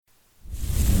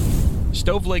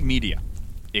Stoveleg Media,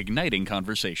 igniting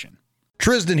conversation.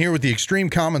 TRIZDON here with the Extreme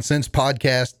Common Sense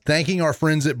podcast, thanking our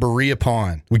friends at Berea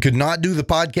Pond. We could not do the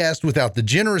podcast without the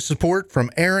generous support from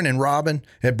Aaron and Robin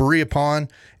at Berea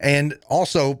Pond, and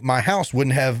also my house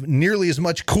wouldn't have nearly as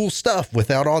much cool stuff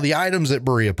without all the items at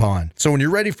Berea Pond. So when you're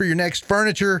ready for your next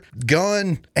furniture,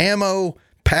 gun, ammo,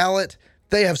 pallet,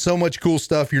 they have so much cool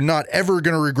stuff. You're not ever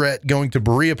going to regret going to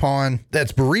Berea Pond.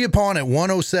 That's Berea Pond at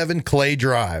 107 Clay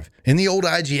Drive in the old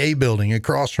IGA building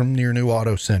across from your new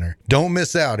auto center. Don't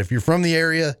miss out. If you're from the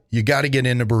area, you got to get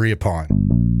into Berea Pond.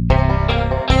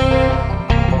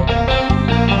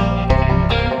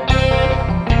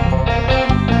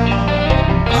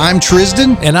 I'm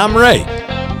TRIZDON. And I'm Ray.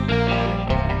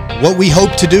 What we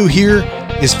hope to do here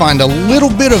is find a little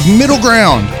bit of middle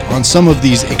ground on some of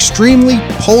these extremely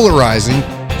polarizing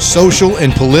social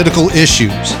and political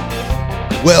issues.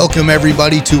 Welcome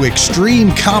everybody to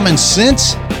Extreme Common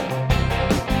Sense.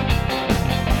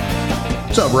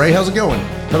 What's up, Ray? How's it going?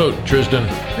 Hello, TRIZDON.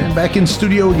 And back in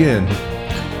studio again.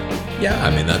 Yeah, I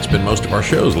mean, that's been most of our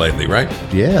shows lately, right?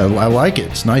 Yeah, I like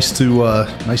it. It's nice to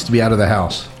be out of the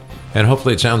house. And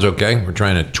hopefully it sounds okay. We're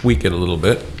trying to tweak it a little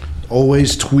bit.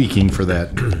 Always tweaking for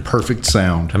that perfect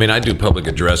sound. I mean, I do public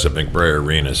address at McBrayer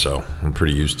Arena, so I'm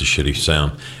pretty used to shitty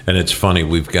sound. And it's funny,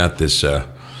 we've got this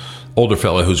older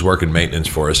fellow who's working maintenance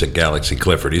for us at Galaxy,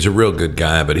 Clifford. He's a real good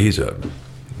guy, but he's a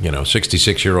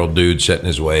 66-year-old dude set in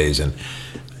his ways, and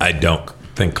I don't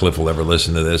think Cliff will ever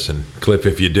listen to this. And Cliff,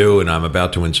 if you do, and I'm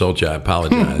about to insult you, I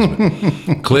apologize.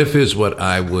 But Cliff is what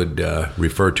I would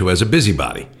refer to as a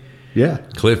busybody. Yeah.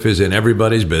 Cliff is in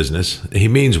everybody's business. He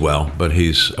means well, but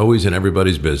he's always in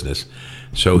everybody's business.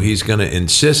 So he's going to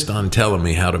insist on telling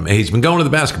me how to. He's been going to the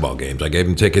basketball games. I gave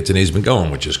him tickets, and he's been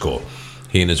going, which is cool.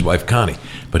 He and his wife, Connie.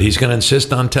 But he's going to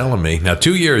insist on telling me. Now,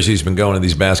 2 years he's been going to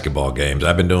these basketball games.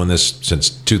 I've been doing this since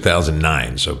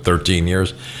 2009, so 13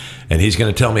 years. And he's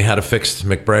going to tell me how to fix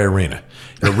McBrayer Arena.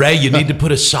 Ray, you need to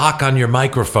put a sock on your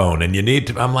microphone, and you need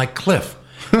to. I'm like, Cliff.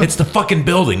 It's the fucking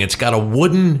building. It's got a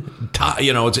wooden,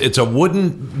 it's a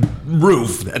wooden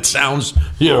roof that sounds,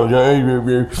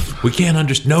 we can't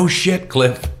understand. No shit,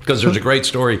 Cliff, because there's a great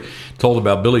story told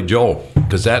about Billy Joel,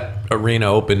 because that arena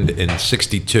opened in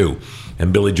 62,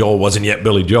 and Billy Joel wasn't yet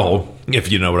Billy Joel,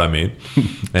 if you know what I mean.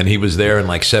 And he was there in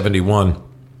like 71,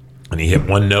 and he hit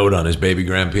one note on his baby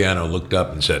grand piano, looked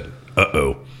up and said,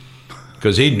 uh-oh.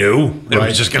 Because he knew it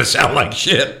was just going to sound like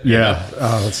shit. Yeah.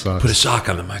 Oh, that sucks. Put a sock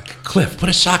on the mic. Cliff, put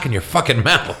a sock in your fucking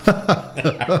mouth.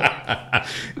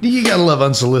 You got to love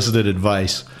unsolicited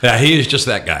advice. Yeah, he is just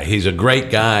that guy. He's a great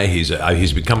guy.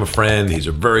 He's become a friend. He's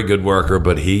a very good worker,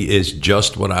 but he is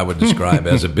just what I would describe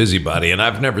as a busybody. And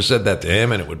I've never said that to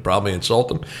him, and it would probably insult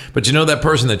him. But you know that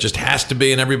person that just has to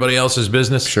be in everybody else's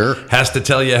business? Sure. Has to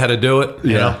tell you how to do it?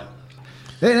 You know?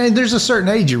 And there's a certain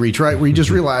age you reach, right, where you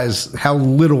just realize how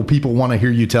little people want to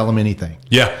hear you tell them anything.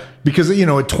 Yeah. Because,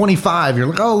 at 25, you're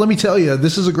like, oh, let me tell you,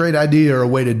 this is a great idea or a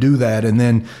way to do that. And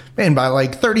then, man, by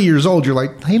like 30 years old, you're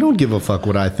like, they don't give a fuck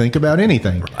what I think about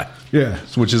anything. Right. Yeah,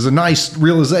 which is a nice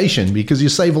realization because you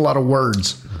save a lot of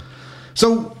words.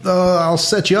 So I'll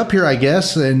set you up here, I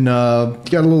guess, and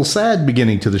got a little sad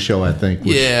beginning to the show, I think.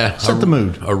 Yeah. Set the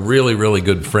mood. A really, really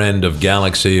good friend of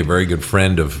Galaxy, a very good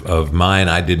friend of mine.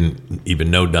 I didn't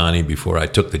even know Donnie before I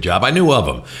took the job. I knew of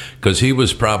him because he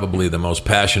was probably the most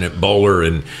passionate bowler,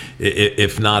 and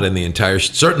if not in the entire,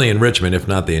 certainly in Richmond, if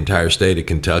not the entire state of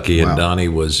Kentucky. Wow. And Donnie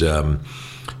was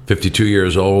 52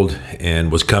 years old and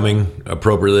was coming,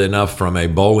 appropriately enough, from a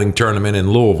bowling tournament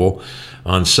in Louisville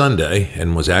on Sunday,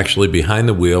 and was actually behind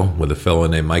the wheel with a fellow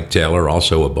named Mike Taylor,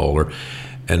 also a bowler,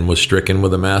 and was stricken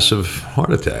with a massive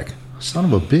heart attack. Son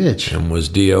of a bitch. And was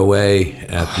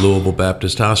DOA at Louisville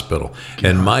Baptist Hospital. God.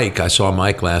 And Mike, I saw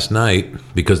Mike last night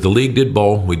because the league did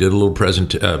bowl. We did a little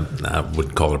I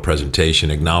wouldn't call it a presentation,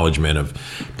 acknowledgement of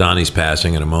Donnie's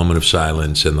passing and a moment of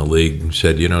silence. And the league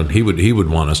said, he would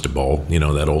want us to bowl,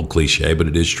 that old cliche, but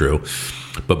it is true.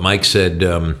 But Mike said,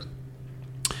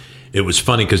 it was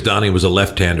funny because Donnie was a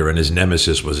left-hander and his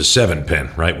nemesis was a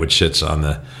 7-pin, right, which sits on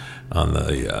the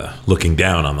looking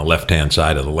down on the left-hand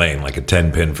side of the lane, like a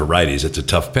 10-pin for righties. It's a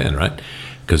tough pin, right?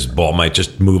 Because the ball might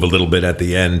just move a little bit at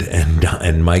the end.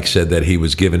 And Mike said that he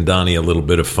was giving Donnie a little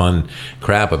bit of fun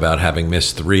crap about having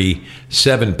missed 3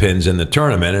 7-pins in the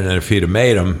tournament, and if he'd have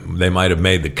made them, they might have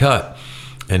made the cut.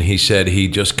 And he said he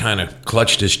just kind of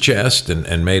clutched his chest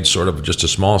and made sort of just a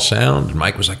small sound. And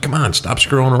Mike was like, come on, stop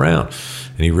screwing around.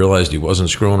 And he realized he wasn't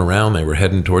screwing around. They were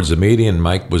heading towards the median.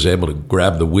 Mike was able to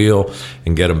grab the wheel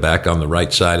and get him back on the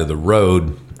right side of the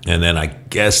road. And then I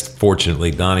guess, fortunately,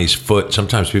 Donnie's foot,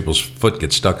 sometimes people's foot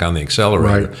gets stuck on the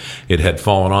accelerator. Right. It had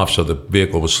fallen off, so the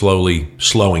vehicle was slowly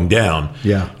slowing down.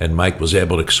 Yeah. And Mike was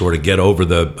able to sort of get over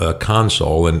the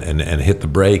console and hit the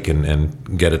brake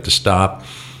and get it to stop.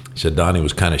 He said Donnie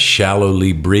was kind of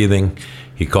shallowly breathing.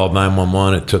 He called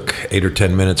 911. It took 8 or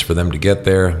 10 minutes for them to get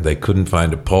there. They couldn't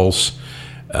find a pulse.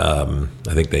 I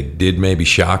think they did maybe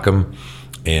shock him.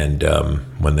 And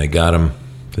when they got him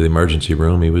to the emergency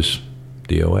room, he was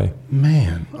DOA.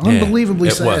 Man, unbelievably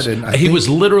it sad. Was. And He was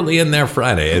literally in there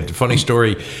Friday. A funny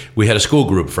story, we had a school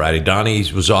group Friday. Donnie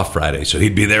was off Friday, so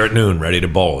he'd be there at noon ready to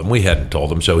bowl. And we hadn't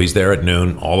told him, so he's there at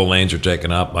noon. All the lanes are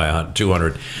taken up by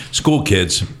 200 school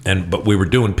kids. But we were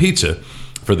doing pizza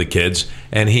for the kids,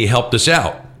 and he helped us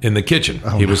out in the kitchen.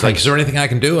 He was like, is there anything I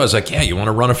can do? I was like, yeah, you want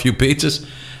to run a few pizzas?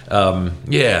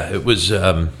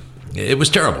 It was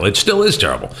terrible. It still is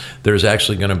terrible. There's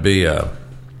actually going to be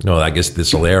I guess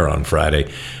this will air on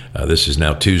Friday. This is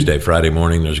now Tuesday. Friday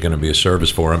morning, there's going to be a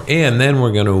service for him. And then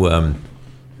we're going to...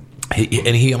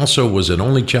 he also was an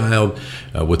only child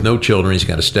with no children. He's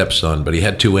got a stepson, but he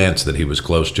had 2 aunts that he was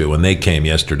close to, and they came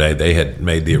yesterday. They had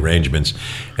made the arrangements.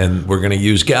 And we're going to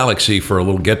use Galaxy for a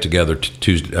little get-together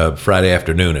Friday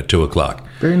afternoon at 2 o'clock.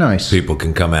 Very nice. People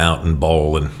can come out and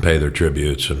bowl and pay their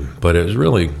tributes. But it was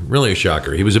really, really a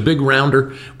shocker. He was a big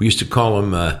rounder. We used to call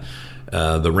him...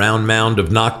 the round mound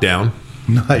of knockdown.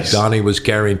 Nice. Donnie was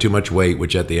carrying too much weight,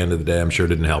 which at the end of the day, I'm sure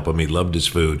didn't help him. He loved his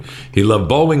food. He loved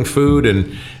bowling, food,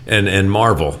 and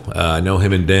Marvel. I know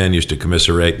him and Dan used to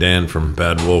commiserate, Dan from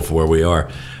Bad Wolf, where we are,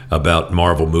 about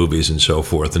Marvel movies and so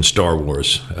forth, and Star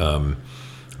Wars.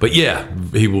 But yeah,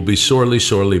 he will be sorely,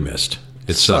 sorely missed.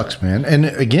 It sucks, man. And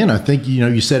again, I think,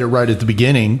 you said it right at the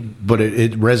beginning, but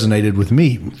it resonated with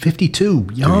me. 52,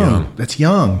 young. That's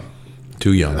young.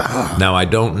 Too young. Now, I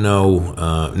don't know.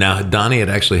 Now, Donnie had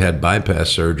actually had bypass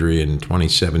surgery in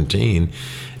 2017,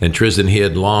 and TRIZDON, he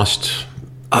had lost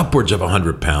upwards of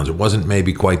 100 pounds. It wasn't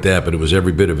maybe quite that, but it was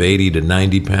every bit of 80 to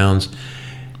 90 pounds.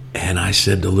 And I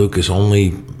said to Lucas,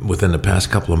 only within the past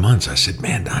couple of months, I said,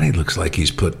 man, Donnie looks like he's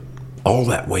put all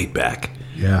that weight back.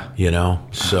 Yeah.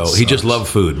 So he just loved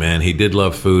food, man. He did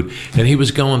love food. And he was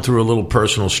going through a little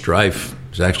personal strife. It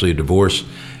was actually a divorce.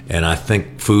 And I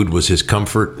think food was his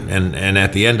comfort. And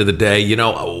at the end of the day, I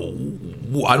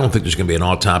don't think there's going to be an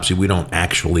autopsy. We don't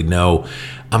actually know.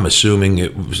 I'm assuming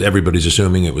everybody's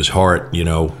assuming it was heart,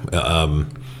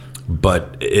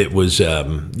 but it was,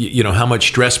 how much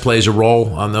stress plays a role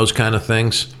on those kind of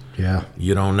things. Yeah.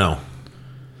 You don't know.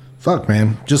 Fuck,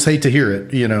 man. Just hate to hear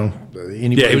it, Yeah,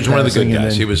 he was one of the good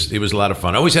guys. He was a lot of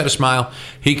fun. Always had a smile.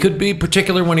 He could be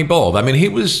particular when he bowled. I mean, he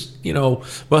was, he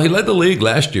led the league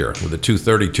last year with a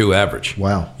 232 average.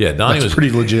 Wow. Yeah, Donnie was pretty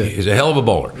legit. He's a hell of a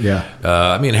bowler. Yeah.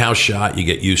 House shot, you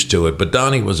get used to it. But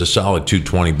Donnie was a solid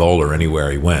 220 bowler anywhere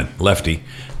he went. Lefty.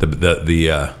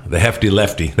 The hefty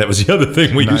lefty. That was the other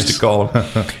thing we used to call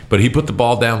him. But he put the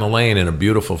ball down the lane in a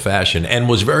beautiful fashion and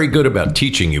was very good about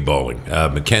teaching you bowling.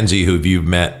 Mackenzie, who you've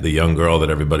met, the young girl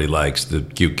that everybody likes, the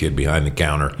cute kid behind the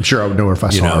counter. I'm sure I would know her if I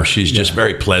saw her. She's just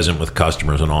very pleasant with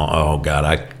customers and all. Oh, God,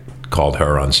 I called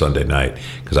her on Sunday night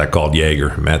because I called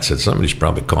Yeager. Matt said, somebody should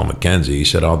probably call Mackenzie. He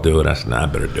said, I'll do it. I said, I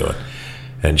better do it.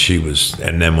 And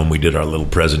then when we did our little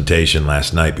presentation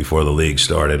last night before the league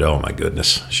started, oh my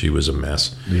goodness, she was a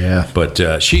mess. Yeah.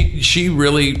 But she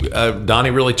really, Donnie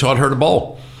really taught her to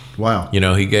bowl. Wow.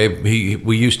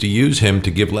 We used to use him to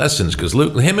give lessons because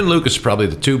him and Lucas are probably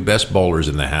the 2 best bowlers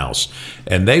in the house.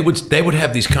 And they would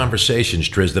have these conversations,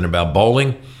 TRIZDON, about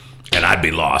bowling. And I'd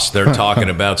be lost. They're talking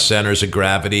about centers of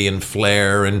gravity and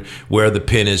flare and where the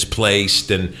pin is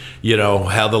placed and,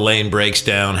 how the lane breaks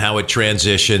down, how it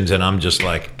transitions. And I'm just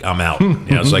like, I'm out.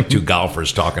 It's like 2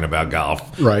 golfers talking about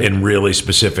golf in really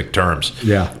specific terms.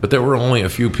 Yeah. But there were only a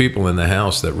few people in the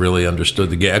house that really understood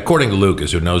the game. According to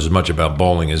Lucas, who knows as much about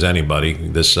bowling as anybody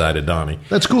this side of Donnie.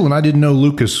 That's cool. And I didn't know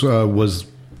Lucas was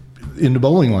into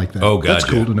bowling like that. Oh, God. That's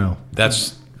cool to know.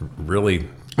 That's really...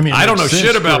 I don't know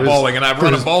shit about bowling, and I've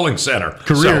run a bowling center.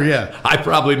 Yeah. I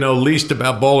probably know least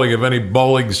about bowling of any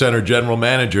bowling center general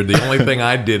manager. The only thing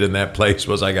I did in that place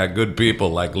was I got good people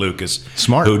like Lucas,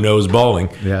 smart, who knows bowling.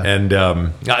 Yeah. And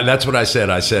that's what I said.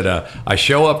 I said, I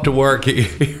show up to work.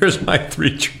 Here's my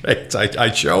 3 traits.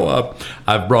 I show up.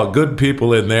 I've brought good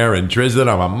people in there, and TRIZDON,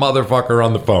 I'm a motherfucker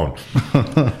on the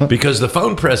phone. Because the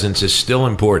phone presence is still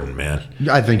important, man.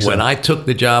 I think so. When I took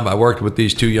the job, I worked with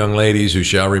these 2 young ladies who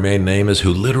shall remain nameless,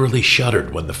 who literally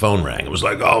shuddered when the phone rang. It was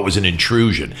like, it was an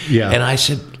intrusion. Yeah. And I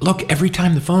said, look, every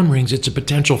time the phone rings, it's a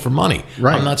potential for money.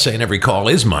 Right. I'm not saying every call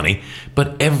is money,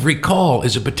 but every call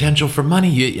is a potential for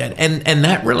money. And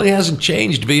that really hasn't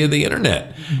changed via the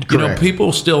internet. Correct.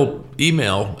 People still,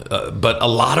 email, but a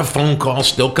lot of phone calls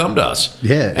still come to us.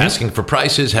 Yeah. Asking for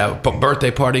prices, how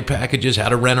birthday party packages, how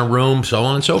to rent a room, so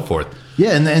on and so forth.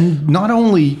 Yeah, and not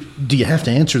only do you have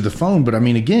to answer the phone, but I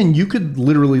mean, again, you could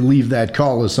literally leave that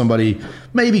call as somebody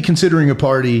maybe considering a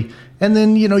party, and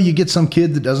then, you get some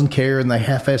kid that doesn't care and they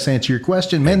half-ass answer your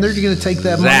question. Man, they're going to take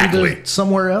that money to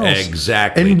somewhere else.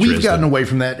 Exactly. And we've gotten away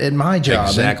from that at my job.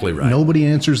 Exactly right. Nobody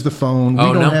answers the phone. We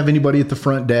don't have anybody at the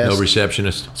front desk. No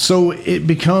receptionist. So it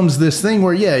becomes this thing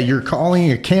where, you're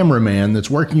calling a cameraman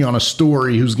that's working on a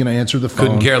story who's going to answer the phone.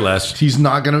 Couldn't care less. He's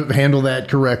not going to handle that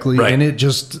correctly. Right. And it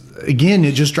just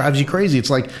drives you crazy. It's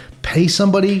like, pay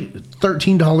somebody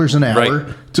 $13 an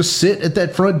hour to sit at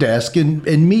that front desk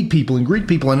and meet people and greet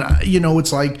people. And,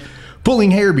 it's like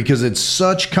pulling hair because it's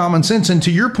such common sense. And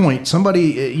to your point,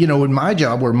 somebody, in my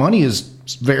job where money is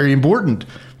very important,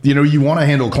 you want to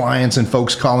handle clients and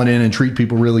folks calling in and treat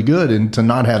people really good. And to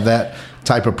not have that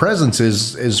type of presence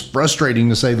is frustrating,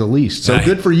 to say the least. So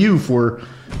good for you for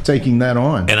taking that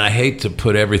on. And I hate to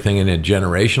put everything in a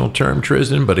generational term,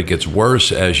 TRIZDON, but it gets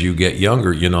worse as you get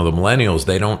younger. The millennials,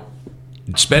 they don't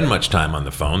spend much time on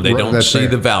the phone. They don't see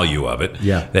the value of it.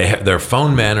 Yeah. Their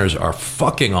phone manners are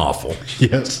fucking awful.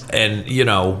 Yes. And,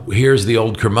 here's the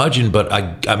old curmudgeon, but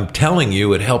I'm telling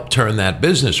you, it helped turn that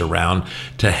business around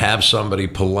to have somebody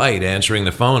polite answering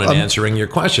the phone and answering your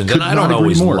questions. And I don't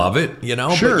always love it,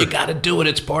 Sure. but you got to do it.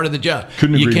 It's part of the job.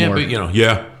 You can't more. be,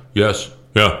 yeah, yes,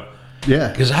 yeah. Yeah.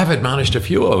 Because I've admonished a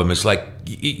few of them. It's like,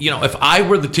 if I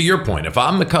were to your point, if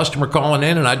I'm the customer calling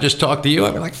in and I just talk to you,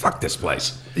 I'd be like, fuck this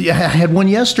place. Yeah, I had one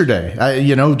yesterday.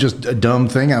 Just a dumb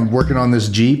thing. I'm working on this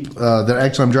Jeep that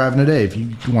actually I'm driving today, if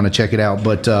you want to check it out.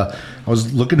 But I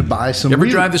was looking to buy some. You ever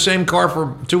drive the same car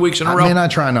for 2 weeks in a row? I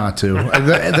try not to.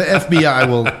 The FBI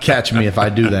will catch me if I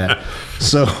do that.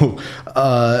 So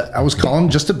I was calling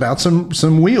just about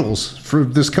some wheels for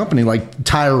this company, like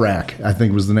Tire Rack, I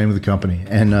think was the name of the company.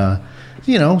 And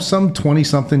some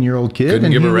 20-something-year-old kid.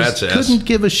 Couldn't give a rat's ass. Couldn't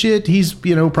give a shit. He's,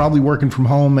 probably working from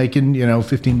home, making,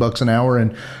 $15 an hour.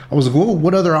 And I was like, well,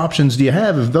 what other options do you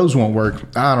have if those won't work?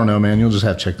 I don't know, man. You'll just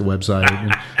have to check the website.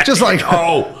 Just like,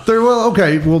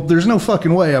 there's no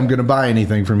fucking way I'm going to buy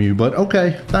anything from you. But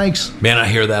okay, thanks. Man, I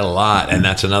hear that a lot. And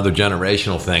that's another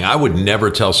generational thing. I would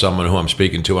never tell someone who I'm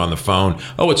speaking to on the phone,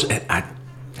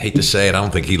 I hate to say it, I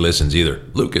don't think he listens either.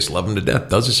 Lucas, love him to death,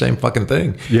 does the same fucking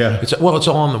thing. Yeah. It's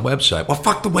all on the website. Well,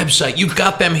 fuck the website. You've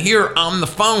got them here on the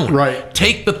phone. Right.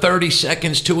 Take the 30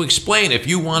 seconds to explain. If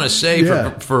you want to say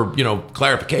for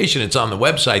clarification, it's on the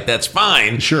website, that's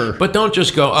fine. Sure. But don't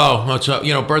just go, it's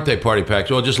birthday party packs.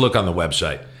 Well, just look on the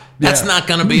website. That's not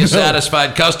going to be a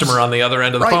satisfied customer on the other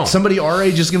end of the phone. Somebody our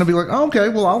age is going to be like, okay,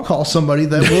 well, I'll call somebody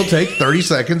that will take 30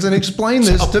 seconds and explain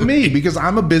this to me because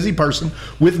I'm a busy person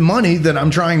with money that I'm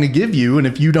trying to give you. And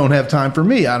if you don't have time for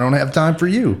me, I don't have time for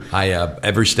you.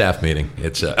 Every staff meeting,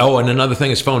 it's and another thing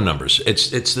is phone numbers.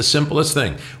 It's the simplest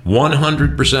thing.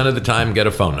 100% of the time, get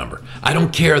a phone number. I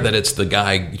don't care that it's the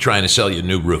guy trying to sell you a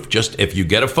new roof. Just if you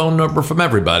get a phone number from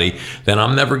everybody, then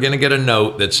I'm never going to get a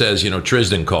note that says,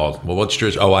 TRIZDON called. Well, what's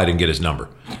TRIZDON? Oh, I didn't get his number.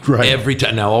 Right. Every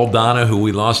time. Now, old Donna, who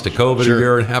we lost to COVID a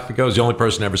year and a half ago, is the only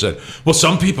person who ever said, well,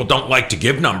 some people don't like to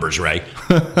give numbers, Ray.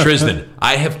 TRIZDON,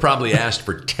 I have probably asked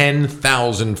for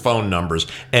 10,000 phone numbers,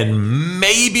 and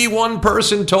maybe one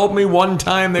person told me one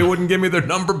time they wouldn't give me their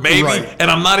number, maybe, and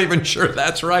I'm not even sure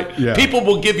that's right. Yeah. People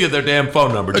will give you their damn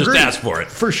phone number. Just ask for it.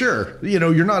 For sure.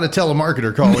 You're not a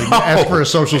telemarketer calling to ask for a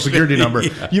social security number.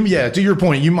 To your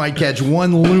point, you might catch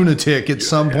one lunatic at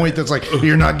some point that's like,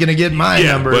 you're not going to get my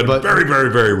number. But very,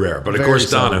 very, very rare. But of course,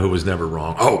 Donna, who was never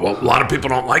wrong. Oh, well, a lot of people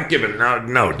don't like giving.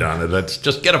 No, Donna, let's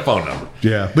just get a phone number.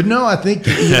 Yeah. But no, I think,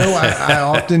 I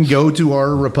often go to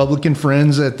our Republican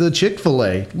friends at the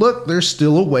Chick-fil-A. Look, there's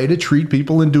still a way to treat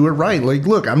people and do it right. Like,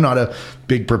 look, I'm not a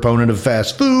big proponent of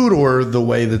fast food or the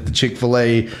way that the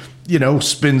Chick-fil-A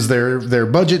spends their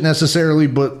budget necessarily,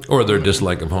 but or their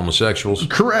dislike of homosexuals.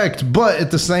 Correct, but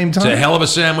at the same time, it's a hell of a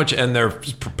sandwich, and their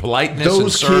politeness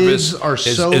and service kids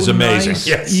are is amazing. Nice.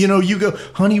 Yes. You go,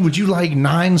 honey, would you like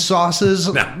 9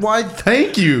 sauces? No. Why?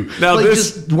 Thank you. Now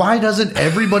why doesn't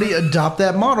everybody adopt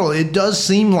that model? It does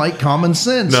seem like common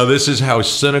sense. Now, this is how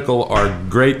cynical our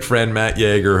great friend Matt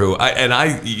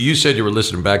Yeager, you said you were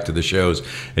listening back to the shows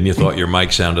and you thought your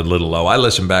mic sounded a little low. I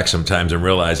listen back sometimes and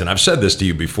realize, and I've said this to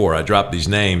you before, I drop these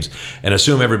names and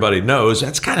assume everybody knows.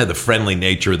 That's kind of the friendly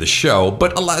nature of the show.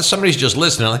 But somebody's just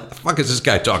listening, like, what the fuck is this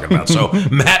guy talking about? So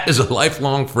Matt is a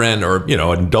lifelong friend, or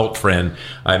an adult friend.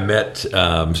 I met.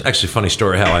 Actually, funny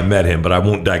story how I met him, but I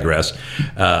won't digress.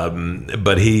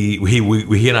 But he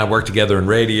and I worked together in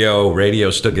radio. Radio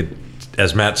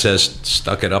as Matt says,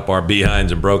 stuck it up our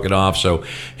behinds and broke it off. So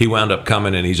he wound up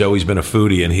coming, and he's always been a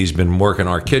foodie, and he's been working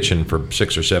our kitchen for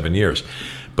 6 or 7 years.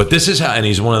 But this is how, and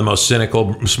he's one of the most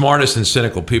cynical, smartest and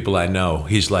cynical people I know.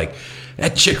 He's like,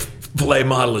 that Chick-fil-A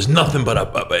model is nothing but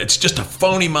it's just a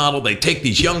phony model. They take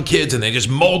these young kids and they just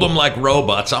mold them like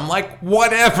robots. I'm like,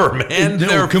 whatever, man. No,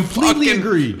 They're completely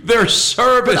agreed. Their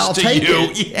service I'll to take you.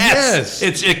 it. Yes.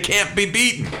 It can't be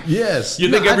beaten. Yes.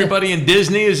 You think everybody in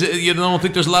Disney you don't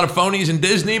think there's a lot of phonies in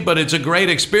Disney, but it's a great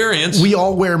experience. We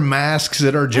all wear masks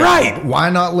at our job. Right. Why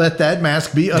not let that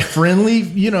mask be a friendly,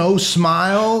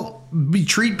 smile?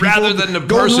 Treat people rather than the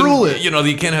Golden person, rule it.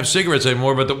 You can't have cigarettes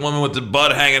anymore, but the woman with the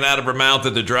bud hanging out of her mouth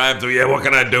at the drive-thru, yeah, what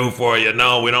can I do for you?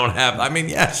 No, we don't have. I mean,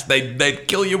 yes, they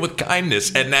kill you with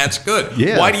kindness, and that's good.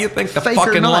 Yeah. Why do you think the Fake or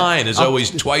fucking not, line is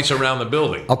always twice around the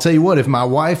building? I'll tell you what, if my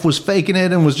wife was faking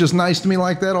it and was just nice to me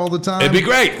like that all the time, It'd be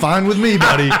great. Fine with me,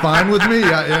 buddy. Fine with me.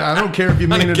 I don't care if you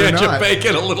mean it or Get not. you fake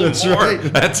it a little That's more. right.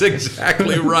 That's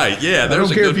exactly right. Yeah, I there's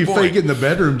don't a care good if you point. fake it in the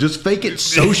bedroom. Just fake it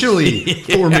socially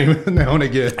for me now and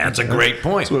again. That's a great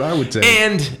point. That's what I would say.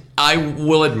 And I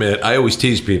will admit, I always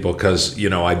tease people because,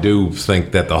 I do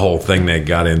think that the whole thing they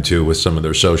got into with some of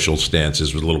their social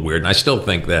stances was a little weird. And I still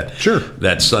think that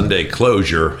that Sunday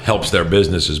closure helps their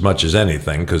business as much as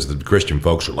anything because the Christian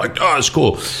folks are like, oh, it's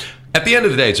cool. At the end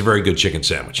of the day, it's a very good chicken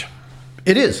sandwich.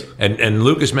 It is. And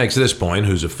Lucas makes this point,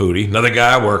 who's a foodie, another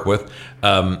guy I work with,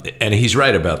 and he's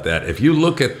right about that. If you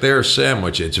look at their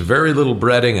sandwich, it's very little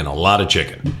breading and a lot of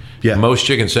chicken. Yeah. Most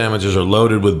chicken sandwiches are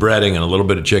loaded with breading and a little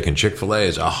bit of chicken. Chick-fil-A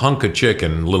is a hunk of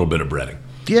chicken and a little bit of breading.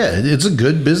 Yeah, it's a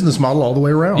good business model all the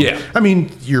way around. Yeah. I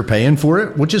mean, you're paying for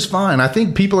it, which is fine. I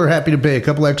think people are happy to pay a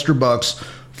couple extra bucks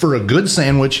for a good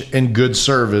sandwich and good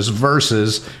service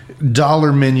versus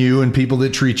dollar menu and people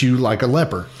that treat you like a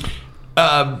leper.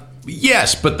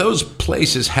 Yes, but those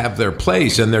places have their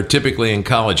place, and they're typically in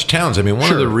college towns. I mean,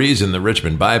 one of the reasons the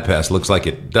Richmond Bypass looks like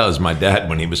it does, my dad,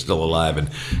 when he was still alive and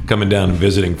coming down and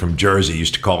visiting from Jersey,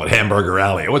 used to call it Hamburger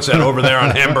Alley. What's that over there on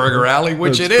Hamburger Alley?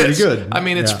 Which it is. Pretty good. I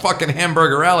mean, it's fucking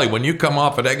Hamburger Alley. When you come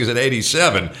off at exit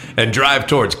 87 and drive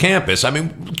towards campus, I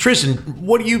mean, Tristan,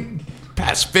 what do you...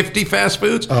 past 50 fast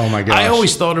foods? Oh, my gosh. I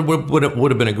always thought it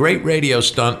would have been a great radio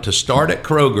stunt to start at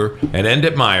Kroger and end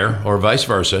at Meijer, or vice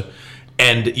versa.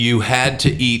 And you had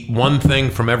to eat one thing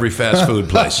from every fast food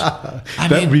place.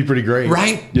 That'd be pretty great.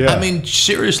 Right? Yeah. I mean,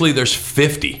 seriously, there's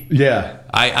 50. Yeah.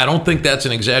 I don't think that's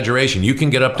an exaggeration. You can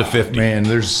get up to 50. Man,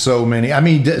 there's so many. I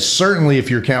mean, certainly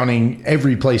if you're counting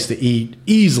every place to eat,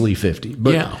 easily 50.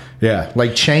 But yeah,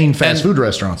 like chain fast food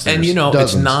restaurants. And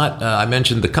dozens. it's not, I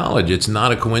mentioned the college. It's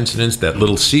not a coincidence that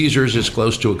Little Caesars is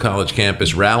close to a college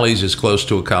campus. Rally's is close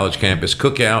to a college campus.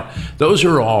 Cookout. Those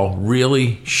are all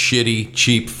really shitty,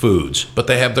 cheap foods, but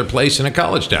they have their place in a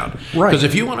college town. Right. Because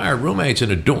if you and I are roommates in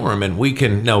a dorm and we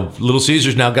can, Little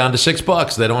Caesars now gone to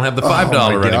 $6. They don't have the $5 my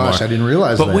anymore. gosh, I didn't realize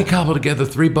but that. we cobble together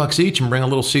 $3 each and bring a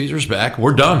Little Caesars back.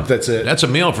 We're done. That's it. That's a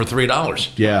meal for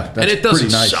 $3. Yeah, that's and it doesn't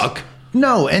pretty nice. suck.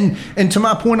 No, and to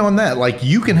my point on that, like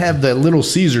you can have that Little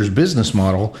Caesars business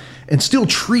model and still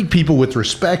treat people with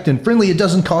respect and friendly. It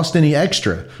doesn't cost any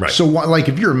extra. Right. So like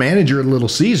if you're a manager at Little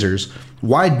Caesars,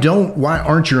 why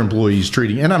aren't your employees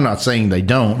treating? And I'm not saying they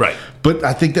don't. Right. But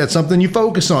I think that's something you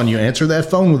focus on. You answer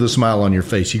that phone with a smile on your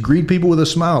face. You greet people with a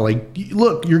smile. Like,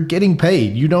 look, you're getting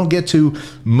paid. You don't get to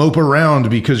mope around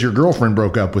because your girlfriend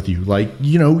broke up with you. Like,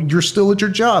 you're still at your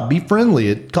job. Be friendly.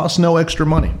 It costs no extra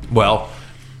money. Well,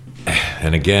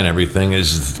 and again, everything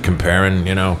is comparing,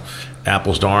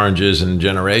 apples to oranges and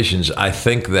generations. I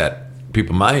think that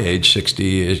people my age,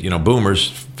 60, is, boomers,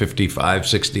 55,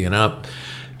 60 and up,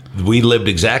 we lived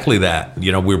exactly that.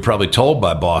 We were probably told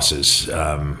by bosses,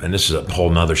 and this is a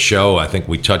whole nother show. I think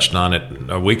we touched on it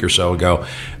a week or so ago.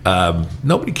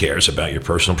 Nobody cares about your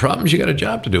personal problems. You got a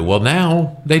job to do. Well,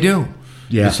 now they do.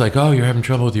 Yeah. It's like, oh, you're having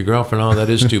trouble with your girlfriend. Oh, that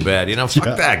is too bad. Fuck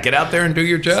that. Get out there and do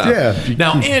your job. Yeah.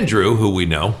 Now, Andrew, who we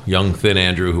know, young, thin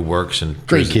Andrew, who works in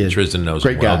TRIZDON knows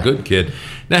him well. Guy. Good kid.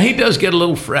 Now, he does get a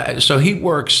little so he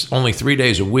works only 3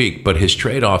 days a week, but his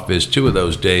trade-off is 2 of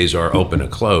those days are open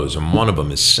and close, and one of them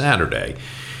is Saturday.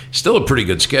 Still a pretty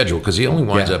good schedule because he only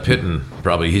winds up hitting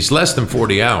he's less than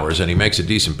 40 hours and he makes a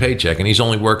decent paycheck, and he's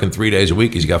only working 3 days a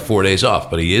week. He's got 4 days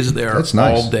off, but he is there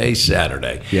all day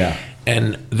Saturday. Yeah.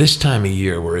 And this time of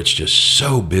year where it's just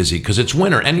so busy because it's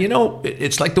winter. And,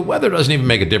 it's like the weather doesn't even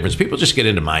make a difference. People just get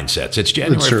into mindsets. It's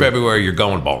January, February, you're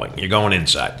going bowling. You're going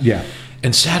inside. Yeah.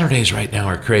 And Saturdays right now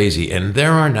are crazy. And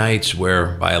there are nights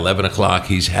where by 11 o'clock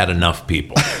he's had enough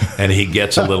people and he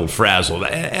gets a little frazzled.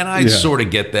 And I sort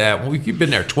of get that. You've been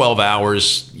there 12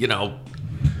 hours,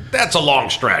 That's a long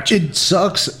stretch. It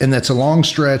sucks, and that's a long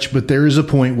stretch, but there is a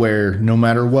point where no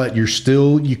matter what,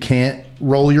 you can't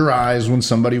roll your eyes when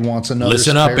somebody wants another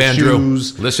Listen up, pair of Andrew.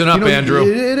 shoes. Listen up, Andrew.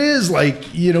 It is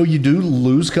like, you do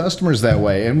lose customers that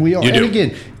way. And we all, You do. and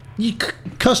again,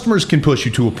 customers can push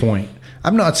you to a point.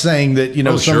 I'm not saying that,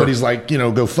 somebody's sure. like,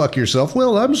 go fuck yourself.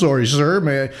 Well, I'm sorry, sir.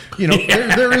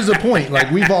 There is a point.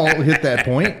 Like, we've all hit that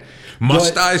point.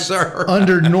 Must But I, sir?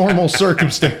 under normal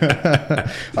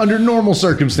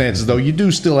circumstances, though, you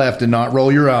do still have to not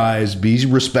roll your eyes, be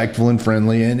respectful and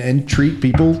friendly, and treat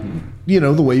people,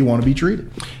 the way you want to be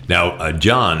treated. Now,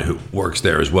 John, who works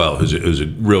there as well, who's a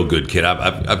real good kid.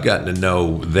 I've gotten to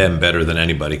know them better than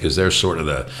anybody because they're sort of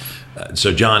the.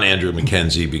 So John, Andrew,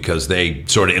 Mackenzie, because they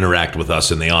sort of interact with us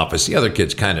in the office. The other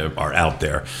kids kind of are out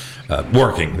there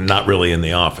working, not really in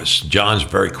the office. John's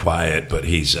very quiet, but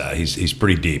he's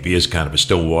pretty deep. He is kind of a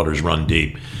still waters run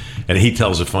deep. And he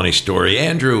tells a funny story.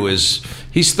 Andrew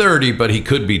he's 30, but he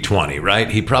could be 20, right?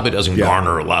 He probably doesn't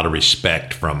garner a lot of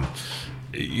respect from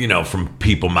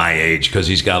people my age because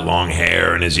he's got long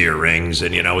hair and his earrings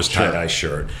and, his tie-dye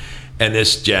shirt. And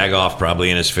this jagoff, probably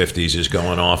in his 50s, is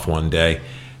going off one day.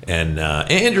 And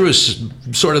Andrew is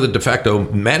sort of the de facto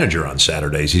manager on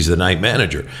Saturdays. He's the night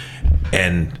manager.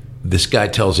 And this guy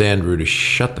tells Andrew to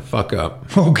shut the fuck up.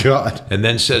 Oh, God. And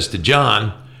then says to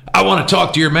John, I want to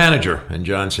talk to your manager. And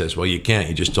John says, well, you can't.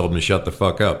 You just told him to shut the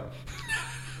fuck up.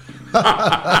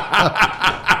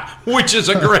 Which is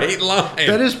a great line.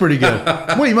 That is pretty good.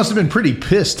 Well, you must have been pretty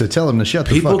pissed to tell him to shut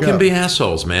the fuck up. People can be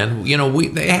assholes, man.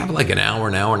 They have like an hour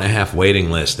and a half waiting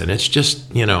list, and it's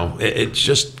just, it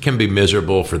just can be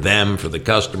miserable for them, for the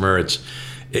customer.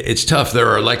 It's tough. There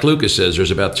are, like Lucas says,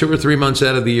 there's about 2 or 3 months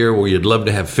out of the year where you'd love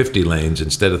to have 50 lanes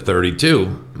instead of 32,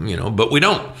 but we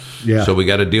don't. Yeah. So we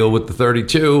got to deal with the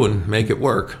 32 and make it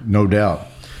work. No doubt.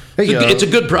 Hey, It's a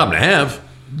good problem to have.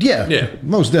 Yeah,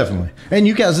 most definitely. And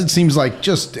you guys, it seems like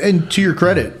and to your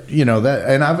credit, that,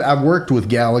 and I've worked with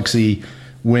Galaxy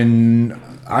when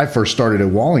I first started at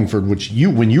Wallingford,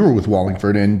 when you were with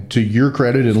Wallingford, and to your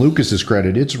credit and Lucas's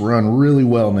credit, it's run really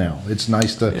well now. It's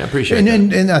nice to, I appreciate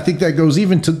that. And I think that goes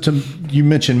even to you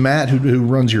mentioned Matt, who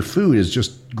runs your food, is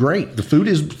just great. The food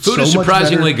is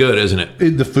surprisingly good, isn't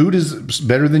it? The food is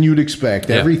better than you'd expect.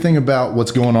 Yeah. Everything about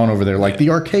what's going on over there, like the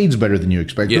arcade's better than you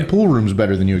expect. Yeah. The pool room's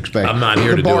better than you expect. I'm not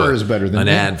here to the do bar is better than an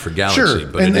ad for Galaxy, sure,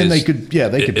 but and they could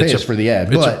pay us for the ad.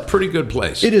 It's But a pretty good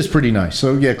place. it is pretty nice.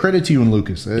 So credit to you and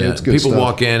Lucas. It's good People stuff.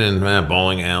 walk in and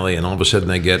bowling alley, and all of a sudden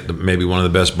they get maybe one of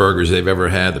the best burgers they've ever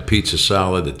had. The pizza's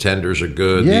solid, the tenders are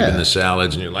good, even the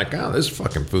salads, and you're like, oh, this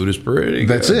fucking food is pretty good.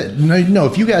 That's it. No,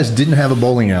 if you guys didn't have a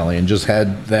bowling alley and just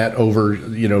had that over,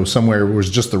 somewhere where it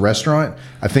was just the restaurant,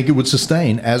 I think it would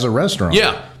sustain as a restaurant.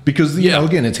 Yeah. Because,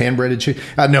 again, it's hand-breaded chicken.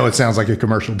 I know it sounds like a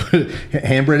commercial, but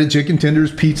hand-breaded chicken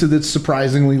tenders, pizza that's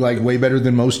surprisingly, way better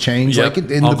than most chains. Yep. Like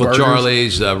in Uncle the burgers.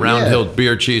 Charlie's, Round Hill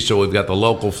beer cheese, so we've got the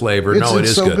local flavor. It's It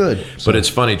is so good. But So- it's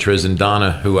funny, Triz, and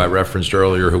Donna, who I referenced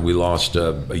earlier, who we lost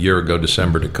a year ago,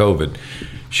 December, to COVID,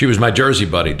 she was my Jersey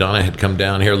buddy. Donna had come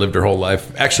down here, lived her whole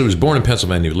life. Actually, was born in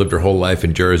Pennsylvania, lived her whole life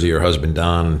in Jersey. Her husband,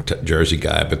 Don, Jersey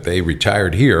guy, but they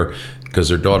retired here because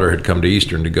their daughter had come to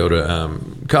Eastern to go to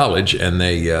college, and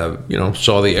they,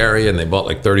 saw the area, and they bought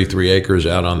like 33 acres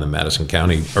out on the Madison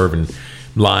County urban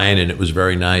line, and it was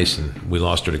very nice, and we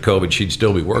lost her to COVID. She'd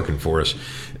still be working for us.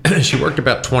 She worked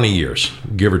about 20 years,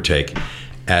 give or take,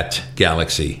 at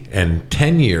Galaxy, and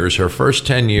 10 years, her first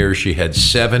 10 years, she had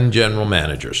 7 general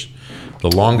managers. The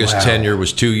longest tenure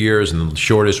was 2 years, and the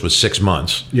shortest was 6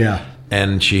 months. Yeah.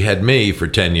 And she had me for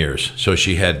 10 years. So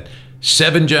she had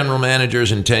 7 general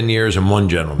managers in 10 years and 1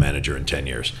 general manager in 10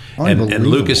 years. And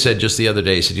Lucas said just the other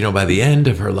day, he said, by the end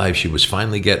of her life, she was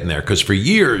finally getting there. Because for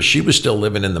years, she was still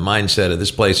living in the mindset of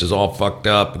this place is all fucked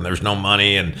up and there's no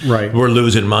money and we're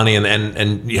losing money.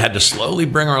 And you had to slowly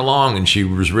bring her along. And she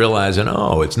was realizing,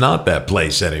 it's not that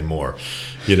place anymore.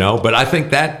 But I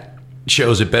think that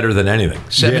shows it better than anything.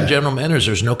 7 general managers,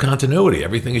 there's no continuity.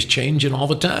 Everything is changing all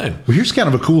the time. Well, here's kind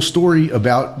of a cool story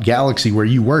about Galaxy where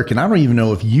you work, and I don't even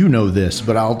know if you know this,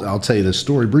 but I'll tell you this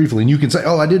story briefly, and you can say,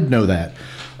 I did know that.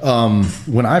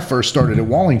 When I first started at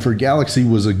Wallingford, Galaxy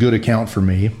was a good account for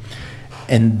me,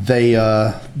 and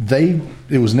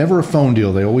it was never a phone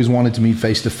deal. They always wanted to meet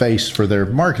face to face for their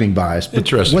marketing buys. But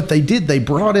interesting. What they did, they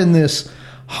brought in this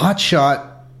hotshot,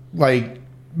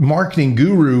 marketing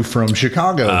guru from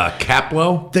Chicago.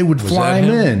 Caplo? They would fly him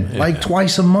in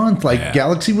twice a month.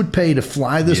 Galaxy would pay to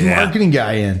fly this marketing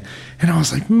guy in. And I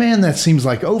was like, man, that seems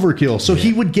like overkill. So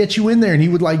he would get you in there and he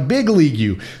would like big league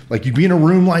you. Like you'd be in a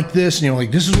room like this and you're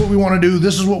like, this is what we want to do.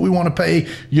 This is what we want to pay.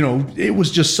 You know, it was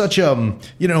just such a,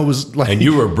 it was like. And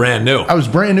you were brand new. I was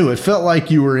brand new. It felt like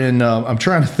you were in, I'm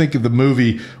trying to think of the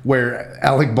movie where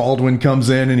Alec Baldwin comes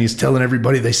in and he's telling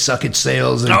everybody they suck at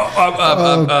sales. And,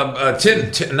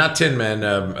 not Tin Man.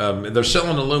 They're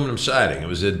selling aluminum siding. It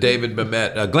was a David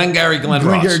Mamet, Glengarry Glen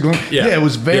Ross. Yeah, it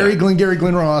was very Glengarry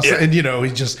Glen Ross. Yeah. And,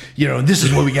 he just, this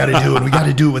is what we got to do. And we got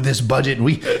to do it with this budget. And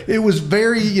it was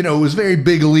very, it was very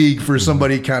big league for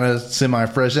somebody kind of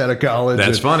semi-fresh out of college.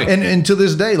 That's funny. And to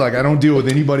this day, like, I don't deal with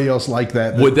anybody else like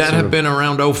that. Would that have been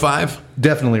around 05?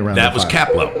 Definitely around that 05. Was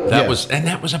Caplow.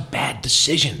 That was a bad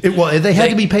decision. They had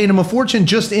to be paying him a fortune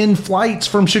just in flights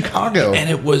from Chicago. And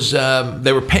it was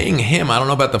they were paying him, I don't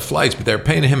know about the flights, but they were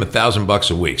paying him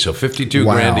 $1,000 a week, so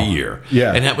 $52,000 a year.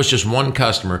 Yeah. And that was just one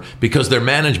customer because their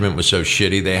management was so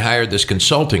shitty. They hired this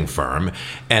consulting firm,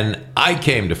 and I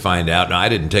came to find out. Now I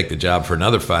didn't take the job for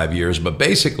another 5 years, but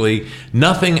basically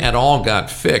nothing at all got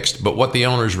fixed. But what the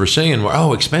owners were saying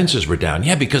were, expenses were down.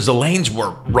 Yeah, because the lanes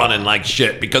were running like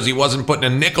shit because he wasn't putting a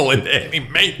nickel into any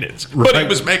maintenance, but he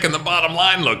was making the bottom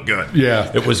line look good.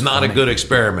 Yeah, it was not a good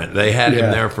experiment. They had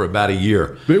him there for about a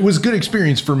year. But it was a good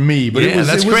experience for me. But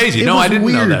that's crazy. No, I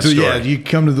didn't know that story. Yeah, you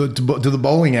come to the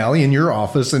bowling alley in your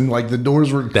office and like the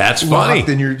doors were that's locked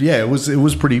funny. And it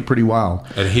was pretty wild.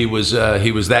 And he was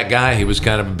that guy. He was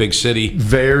kind of a big city,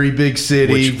 very big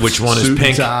city. Which one is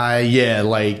pink? Tie, yeah,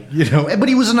 like But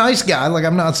he was a nice guy. Like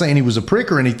I'm not saying he was a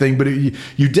prick or anything, but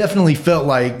you definitely felt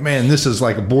like, man, this is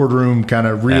like a boardroom kind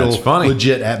of real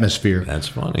legit atmosphere. That's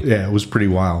funny. Yeah, it was pretty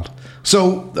wild.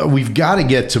 So we've got to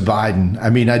get to Biden. I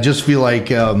mean, I just feel like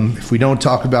if we don't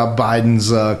talk about Biden's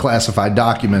classified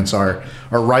documents, our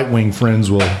right-wing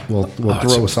friends will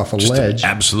throw us off a ledge.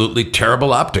 Absolutely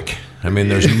terrible optic. I mean,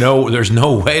 there's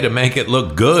no way to make it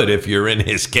look good if you're in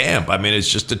his camp. I mean, it's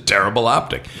just a terrible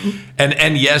optic.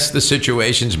 And yes, the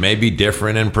situations may be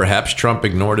different, and perhaps Trump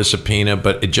ignored a subpoena,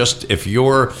 but if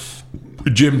you're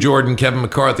Jim Jordan, Kevin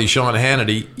McCarthy, Sean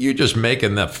Hannity, you're just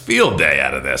making the field day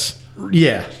out of this.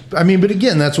 Yeah. I mean, but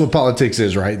again, that's what politics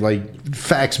is, right? Like,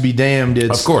 facts be damned.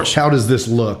 It's, of course. How does this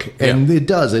look? And it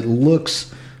does. It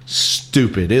looks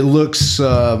stupid. It looks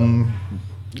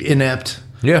inept.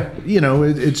 Yeah.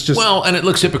 It's just... Well, and it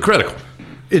looks hypocritical.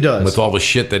 It does. With all the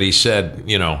shit that he said,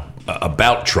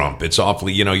 about Trump. It's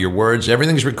awfully, your words,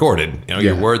 everything's recorded.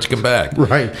 Your words come back.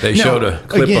 Right. They showed a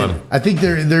clip on. I think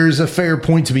there's a fair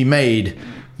point to be made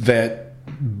that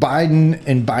Biden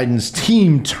and Biden's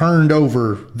team turned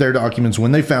over their documents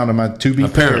when they found them, to be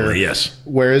Apparently, fair. yes.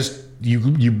 Whereas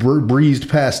you breezed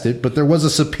past it, but there was a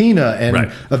subpoena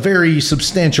and a very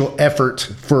substantial effort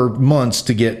for months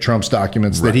to get Trump's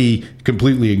documents that he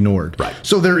completely ignored. Right.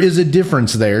 So there is a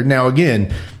difference there. Now,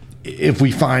 again, if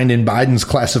we find in Biden's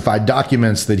classified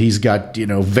documents that he's got,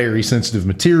 very sensitive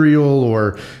material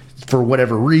or for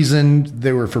whatever reason,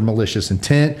 they were for malicious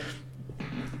intent,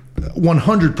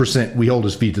 100% we hold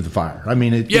his feet to the fire. I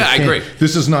mean, I agree.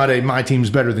 This is not my team's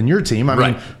better than your team. I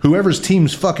mean, whoever's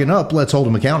team's fucking up, let's hold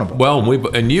them accountable. Well,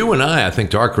 and you and I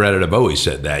think to our credit, have always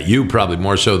said that. You probably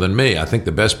more so than me. I think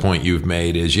the best point you've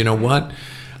made is, you know what?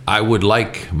 I would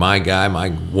like my guy, my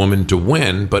woman to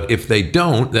win, but if they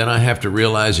don't, then I have to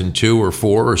realize in 2 or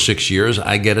 4 or 6 years,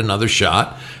 I get another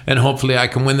shot, and hopefully I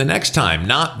can win the next time.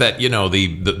 Not that,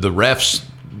 the refs,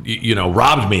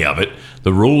 robbed me of it.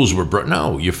 The rules were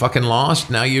no, you fucking lost.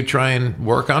 Now you try and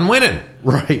work on winning.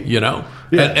 Right. Yeah.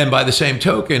 And by the same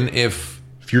token, if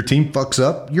your team fucks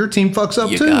up, your team fucks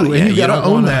up too. And you got to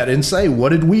own that and say, what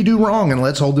did we do wrong? And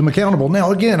let's hold them accountable.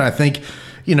 Now, again, I think,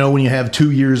 when you have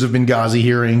 2 years of Benghazi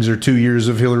hearings or 2 years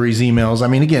of Hillary's emails, I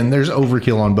mean, again, there's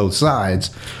overkill on both sides.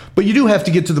 But you do have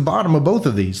to get to the bottom of both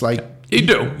of these. Like, you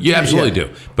do. You absolutely do.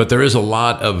 But there is a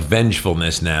lot of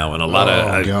vengefulness now and a lot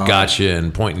of gotcha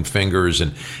and pointing fingers.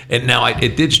 And now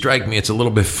it did strike me, it's a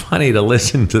little bit funny to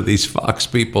listen to these Fox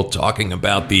people talking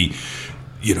about the,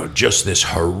 just this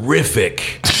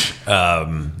horrific,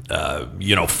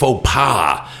 faux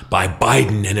pas by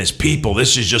Biden and his people.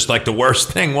 This is just like the worst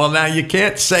thing. Well, now you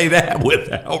can't say that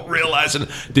without realizing.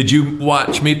 Did you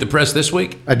watch Meet the Press this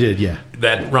week? I did, yeah.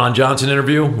 That Ron Johnson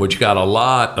interview, which got a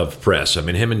lot of press. I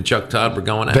mean, him and Chuck Todd were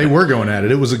going at it. They were going at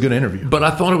it. It was a good interview. But I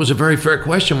thought it was a very fair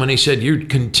question when he said, you're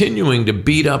continuing to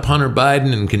beat up Hunter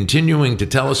Biden and continuing to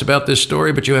tell us about this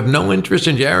story, but you have no interest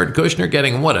in Jared Kushner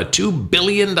getting, what, a $2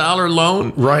 billion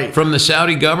loan from the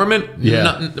Saudi government?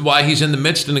 Yeah. Why he's in the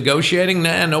midst of negotiating?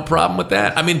 Nah, no problem with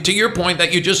that. I mean, to your point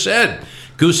that you just said,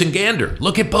 Goose and gander.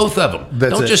 Look at both of them.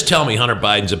 Don't just tell me Hunter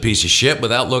Biden's a piece of shit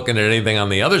without looking at anything on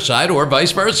the other side, or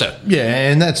vice versa. Yeah,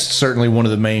 and that's certainly one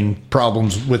of the main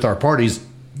problems with our parties,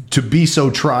 to be so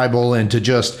tribal and to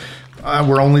just...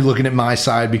 we're only looking at my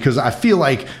side, because I feel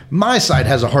like my side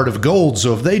has a heart of gold.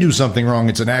 So if they do something wrong,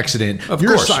 it's an accident.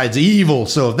 Your side's evil.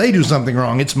 So if they do something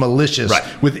wrong, it's malicious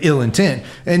with ill intent.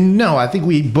 And no, I think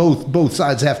we both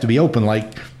sides have to be open.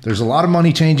 Like, there's a lot of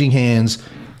money changing hands.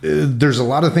 There's a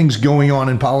lot of things going on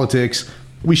in politics.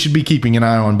 We should be keeping an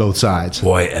eye on both sides.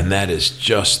 Boy, and that is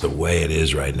just the way it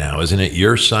is right now, isn't it?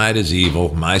 Your side is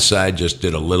evil. My side just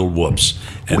did a little whoops.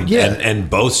 And, and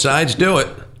both sides do it.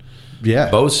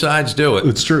 Yeah. Both sides do it.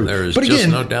 It's true. There is but just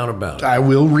again, no doubt about it. I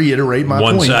will reiterate my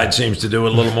point. One side seems to do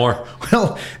it a little more.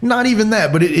 Well, not even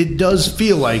that, but it does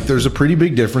feel like there's a pretty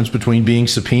big difference between being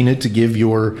subpoenaed to give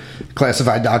your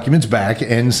classified documents back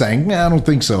and saying, nah, I don't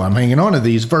think so, I'm hanging on to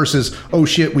these, versus, oh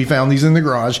shit, we found these in the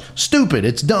garage. Stupid.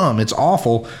 It's dumb. It's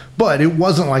awful. But it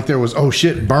wasn't like there was, oh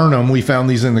shit, burn them, we found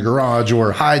these in the garage,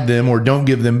 or hide them, or don't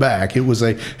give them back. It was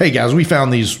a, hey guys, we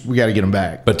found these, we got to get them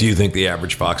back. But do you think the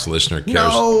average Fox listener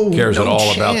cares at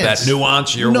all about that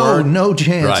nuance, your word? No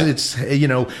chance. Right. It's,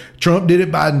 Trump did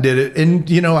it, Biden did it. And,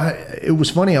 it was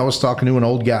funny. I was talking to an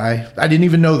old guy. I didn't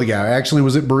even know the guy. I actually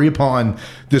was at Berea Pond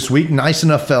this week. Nice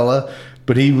enough fella.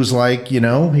 But he was like, he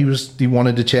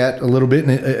wanted to chat a little bit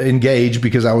and engage,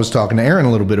 because I was talking to Aaron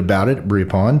a little bit about it at Berea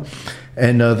Pond.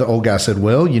 And the old guy said,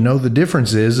 well, the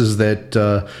difference is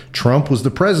that Trump was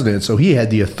the president, so he had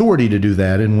the authority to do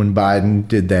that. And when Biden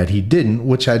did that, he didn't,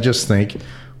 which I just think,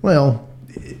 well,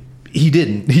 he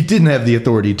didn't. He didn't have the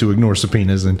authority to ignore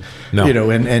subpoenas and,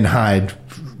 and hide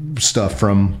stuff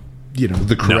from,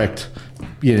 the correct...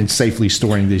 safely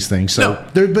storing these things. So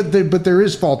there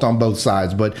is fault on both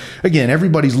sides. But again,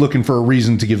 everybody's looking for a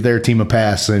reason to give their team a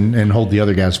pass and hold the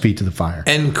other guy's feet to the fire.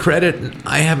 And credit,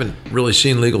 I haven't really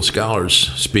seen legal scholars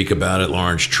speak about it,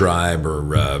 Lawrence Tribe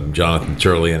or Jonathan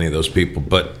Turley, any of those people.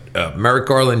 But Merrick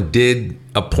Garland did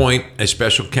appoint a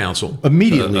special counsel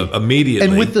immediately,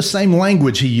 and with the same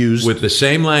language he used.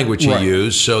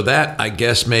 So that, I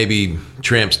guess, maybe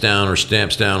tamps down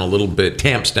a little bit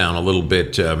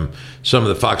some of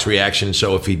the Fox reaction.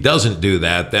 So if he doesn't do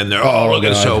that, then they're look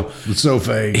at it. So it's so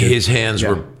fake. His hands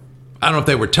were, I don't know if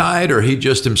they were tied, or he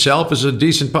just himself is a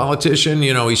decent politician.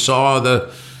 He saw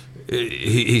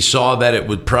he saw that it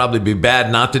would probably be bad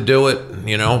not to do it.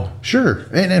 Sure,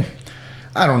 and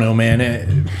I don't know,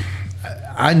 man.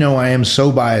 I know I am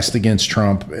so biased against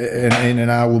Trump,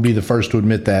 and I will be the first to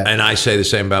admit that. And I say the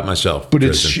same about myself. But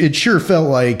it sure felt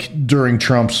like during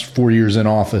Trump's 4 years in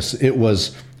office, it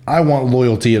was, I want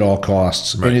loyalty at all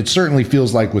costs. Right. And it certainly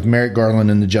feels like with Merrick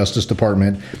Garland and the Justice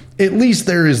Department, at least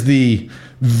there is the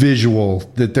visual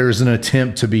that there's an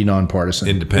attempt to be nonpartisan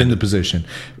in the position,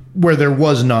 where there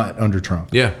was not under Trump.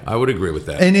 Yeah, I would agree with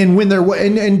that. And when there was,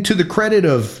 and to the credit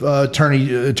of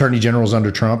attorney generals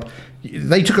under Trump,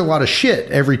 they took a lot of shit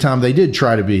every time they did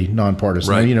try to be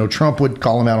nonpartisan. Right. Trump would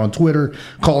call him out on Twitter,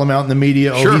 call him out in the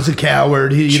media. Sure. Oh, he's a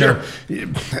coward.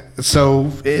 So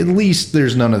at least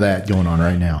there's none of that going on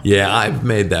right now. Yeah, I've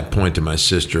made that point to my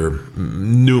sister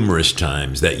numerous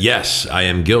times that, yes, I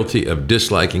am guilty of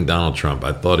disliking Donald Trump.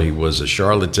 I thought he was a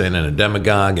charlatan and a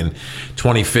demagogue in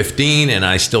 2015, and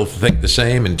I still think the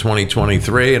same in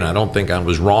 2023, and I don't think I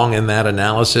was wrong in that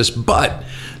analysis. But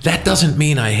that doesn't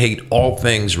mean I hate all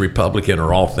things Republican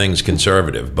or all things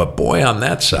conservative. But boy, on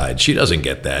that side, she doesn't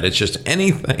get that. It's just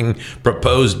anything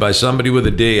proposed by somebody with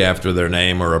a D after their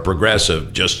name or a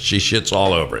progressive, she shits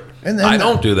all over it. And I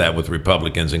don't do that with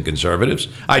Republicans and conservatives.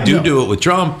 I do it with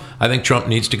Trump. I think Trump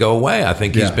needs to go away. I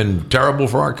think he's been terrible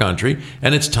for our country,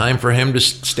 and it's time for him to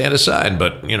stand aside.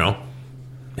 But,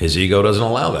 his ego doesn't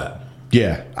allow that.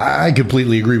 Yeah, I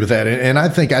completely agree with that. And I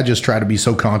think I just try to be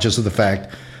so conscious of the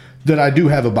fact that I do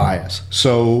have a bias.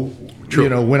 So,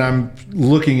 True. When I'm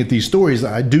looking at these stories,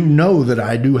 I do know that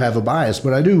I do have a bias.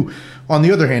 But I do, on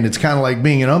the other hand, it's kind of like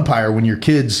being an umpire when your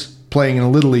kid's playing in a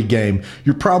Little League game.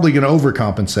 You're probably going to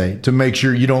overcompensate to make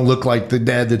sure you don't look like the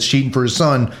dad that's cheating for his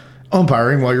son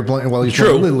umpiring while he's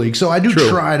playing Little League. So I do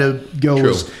try to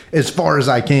go as far as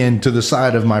I can to the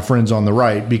side of my friends on the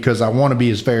right, because I want to be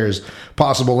as fair as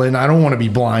possible, and I don't want to be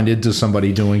blinded to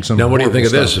somebody doing some. Now, what do you think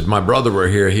stuff. of this? If my brother were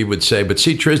here, he would say, but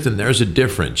see, TRIZDON, there's a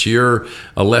difference. You're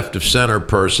a left of center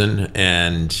person,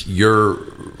 and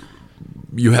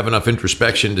you have enough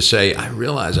introspection to say, I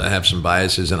realize I have some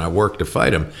biases and I work to fight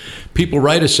them. People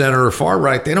right of center or far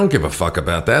right, they don't give a fuck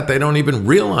about that. They don't even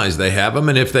realize they have them.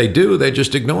 And if they do, they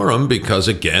just ignore them because,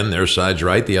 again, their side's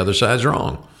right, the other side's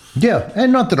wrong. Yeah,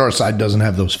 and not that our side doesn't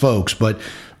have those folks, but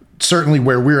certainly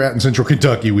where we're at in Central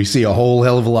Kentucky, we see a whole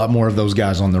hell of a lot more of those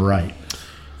guys on the right.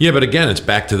 Yeah, but again, it's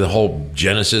back to the whole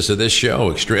genesis of this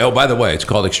show. By the way, it's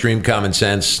called Extreme Common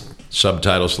Sense.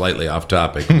 Subtitle slightly off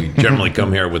topic. We generally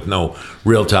come here with no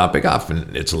real topic.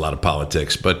 Often it's a lot of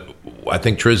politics, but I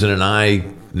think TRIZDON and I,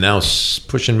 now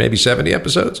pushing maybe 70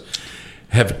 episodes,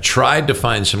 have tried to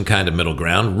find some kind of middle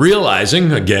ground,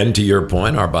 realizing, again, to your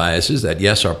point, our biases, that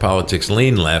yes, our politics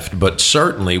lean left, but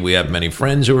certainly we have many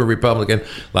friends who are Republican, a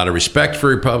lot of respect for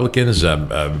Republicans.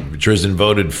 TRIZDON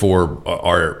voted for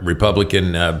our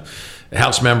Republican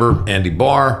House member, Andy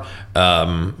Barr.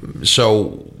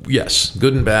 So, yes,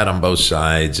 good and bad on both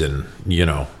sides. And,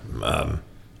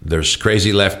 there's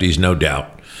crazy lefties, no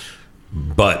doubt.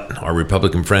 But our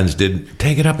Republican friends did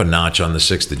take it up a notch on the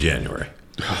 6th of January.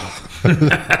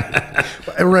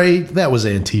 Ray, that was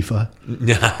Antifa.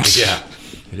 Yeah.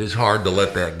 It is hard to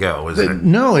let that go, isn't it?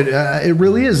 No, it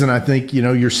really is. And I think,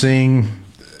 you're seeing,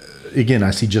 again,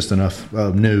 I see just enough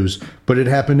news, but it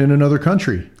happened in another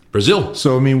country. Brazil.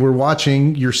 So, I mean,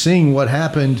 you're seeing what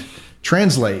happened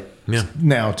translate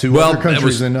now to other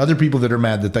countries and other people that are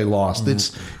mad that they lost.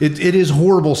 Mm-hmm. It is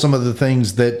horrible, some of the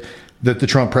things that the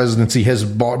Trump presidency has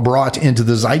brought into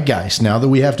the zeitgeist now that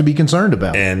we have to be concerned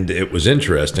about. And it was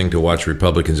interesting to watch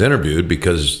Republicans interviewed,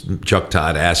 because Chuck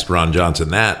Todd asked Ron Johnson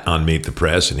that on Meet the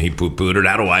Press, and he poo-pooed it.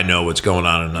 How do I know what's going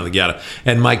on? And yada.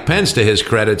 And Mike Pence, to his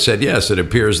credit, said, yes, it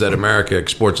appears that America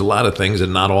exports a lot of things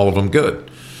and not all of them good.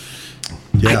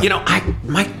 Yeah.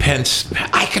 Mike Pence,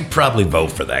 I could probably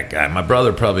vote for that guy. My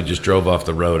brother probably just drove off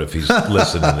the road if he's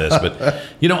listening to this. But,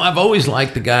 I've always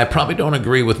liked the guy. I probably don't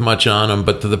agree with much on him.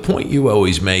 But to the point you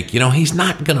always make, he's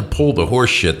not going to pull the horse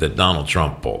shit that Donald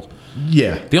Trump pulled.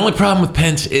 Yeah. The only problem with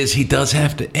Pence is he does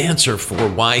have to answer for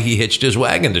why he hitched his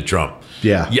wagon to Trump.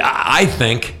 Yeah. Yeah, I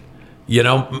think,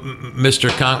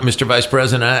 Mr. Vice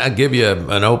President, I give you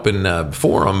an open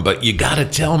forum, but you got to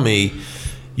tell me,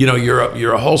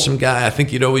 you're a wholesome guy. I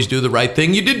think you'd always do the right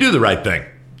thing. You did do the right thing.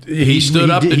 He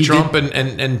stood up to Trump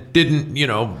and didn't,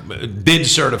 did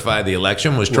certify the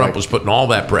election. Trump was putting all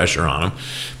that pressure on him.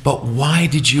 But why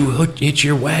did you hitch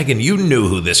your wagon? You knew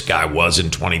who this guy was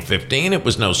in 2015. It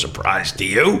was no surprise to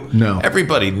you. No.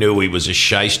 Everybody knew he was a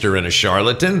shyster and a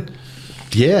charlatan.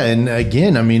 Yeah, and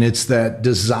again, I mean, it's that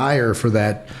desire for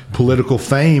that political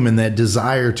fame and that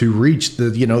desire to reach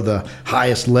the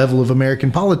highest level of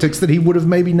American politics that he would have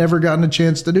maybe never gotten a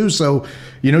chance to do. So,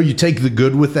 you take the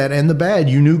good with that and the bad.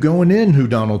 You knew going in who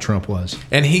Donald Trump was.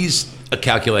 And he's a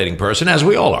calculating person, as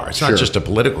we all are. It's not just a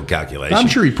political calculation. I'm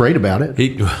sure he prayed about it.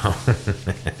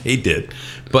 He did.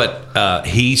 But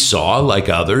he saw, like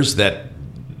others, that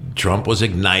Trump was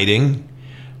igniting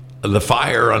the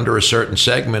fire under a certain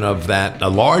segment of a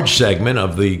large segment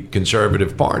of the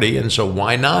conservative party. And so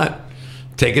why not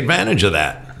take advantage of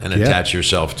that and attach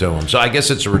yourself to him? So I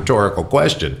guess it's a rhetorical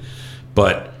question,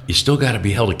 but you still got to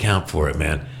be held account for it,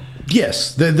 man.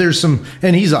 Yes, there's some,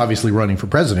 and he's obviously running for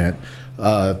president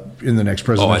in the next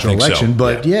presidential election. So.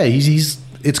 But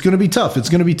it's going to be tough. It's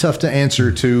going to be tough to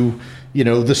answer to,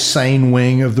 the sane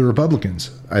wing of the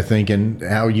Republicans, I think, and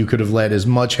how you could have let as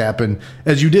much happen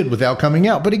as you did without coming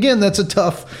out. But again, it's a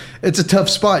tough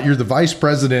spot. You're the vice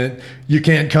president. You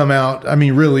can't come out,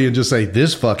 really, and just say,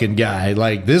 this fucking guy,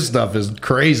 like, this stuff is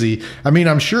crazy.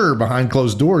 I'm sure behind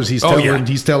closed doors, he's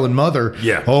telling Mother,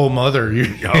 oh, Mother,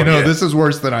 this is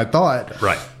worse than I thought.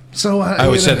 Right. So I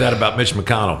always said that about Mitch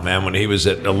McConnell, man, when he was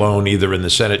alone, either in the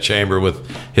Senate chamber with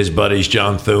his buddies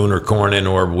John Thune or Cornyn,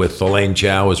 or with Elaine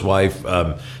Chao, his wife.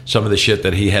 Some of the shit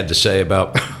that he had to say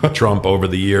about Trump over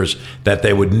the years that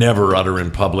they would never utter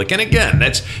in public. And again,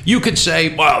 you could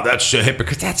say, wow, that's a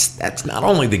hypocrite. That's not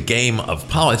only the game of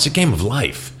politics; it's a game of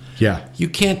life. Yeah, you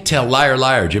can't tell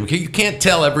liar, Jim. You can't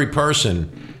tell every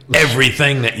person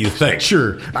everything that you think.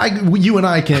 Sure. You and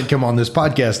I can't come on this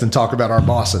podcast and talk about our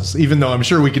bosses, even though I'm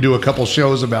sure we could do a couple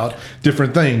shows about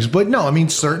different things. But no,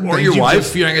 certain or things. Your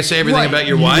wife. You're not going to say everything about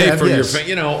your wife or your,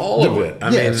 all of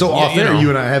it. So off air, you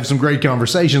and I have some great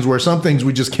conversations where some things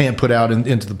we just can't put out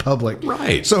into the public.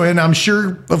 Right. So, and I'm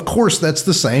sure, of course, that's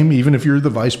the same, even if you're the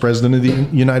vice president of the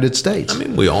United States.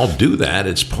 We all do that.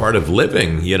 It's part of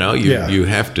living. You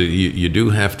have to. You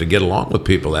do have to get along with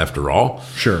people, after all.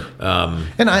 Sure.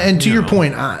 And to your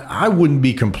point, I wouldn't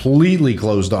be completely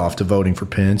closed off to voting for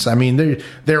Pence.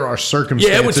 There are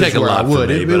circumstances it would take a lot where I would.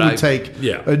 For me, it would take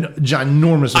a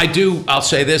ginormous. I'll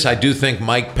say this. I do think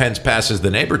Mike Pence passes the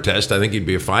neighbor test. I think he'd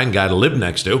be a fine guy to live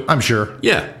next to. I'm sure.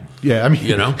 Yeah. Yeah, I mean,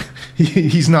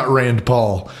 he's not Rand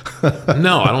Paul.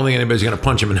 No, I don't think anybody's going to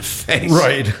punch him in the face.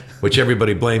 Right. Which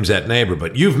everybody blames that neighbor,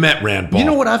 but you've met Rand Paul. You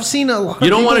know what? I've seen a lot.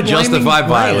 You don't want to justify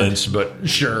violence, but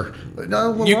sure,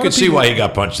 you could see why he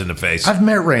got punched in the face. I've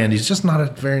met Rand. He's just not a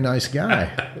very nice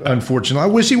guy. Unfortunately,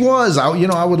 I wish he was.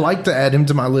 I would like to add him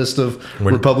to my list of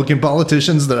Republican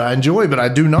politicians that I enjoy, but I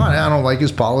do not. I don't like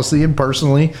his policy, and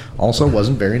personally, also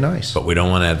wasn't very nice. But we don't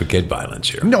want to advocate violence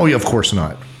here. No, of course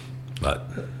not. But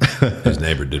his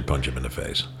neighbor did punch him in the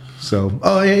face. So,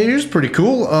 here's pretty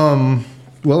cool.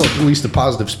 Well, at least a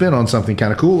positive spin on something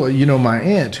kind of cool. My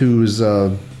aunt, who's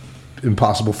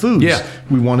Impossible Foods,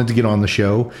 we wanted to get on the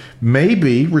show,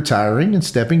 maybe retiring and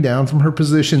stepping down from her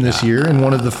position this year. And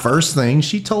one of the first things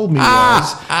she told me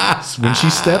was when she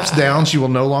steps down, she will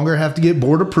no longer have to get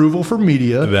board approval for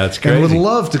media. That's crazy. And would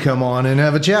love to come on and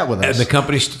have a chat with us. And the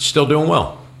company's still doing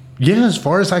well. Yeah, as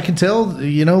far as I can tell,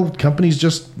 company's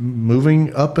just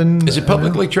moving up and... Is it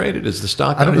publicly traded? Is the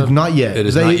stock... Not yet. It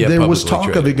is not yet There was talk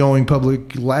traded. of it going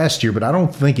public last year, but I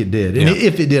don't think it did. And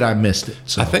if it did, I missed it.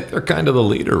 So. I think they're kind of the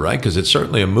leader, right? Because it's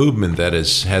certainly a movement that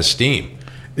has steam.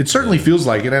 It certainly feels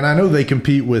like it. And I know they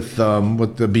compete with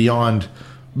the Beyond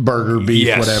Burger,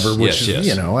 beef, whatever, which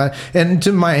and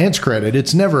to my aunt's credit,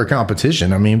 it's never a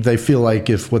competition. I mean, they feel like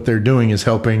if what they're doing is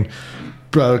helping...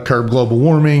 curb global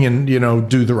warming and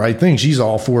do the right thing. She's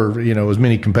all for as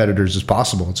many competitors as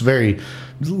possible. It's very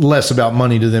less about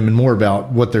money to them and more about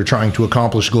what they're trying to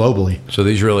accomplish globally. So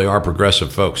these really are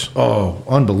progressive folks. Oh,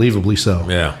 unbelievably so.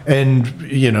 Yeah. And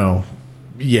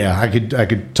I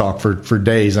could talk for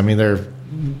days. I mean, they're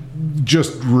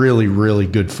just really, really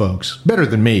good folks. Better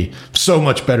than me. So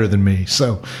much better than me.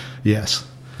 So yes.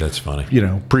 That's funny.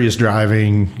 Prius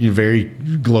driving, very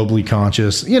globally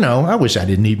conscious. I wish I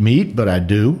didn't eat meat, but I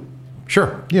do.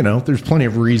 Sure. There's plenty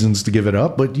of reasons to give it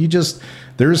up, but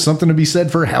there is something to be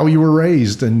said for how you were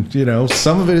raised. And,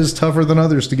 some of it is tougher than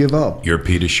others to give up. Your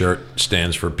PETA shirt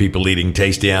stands for people eating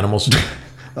tasty animals.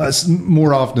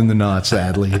 More often than not,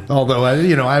 sadly. Although,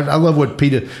 I love what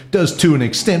PETA does to an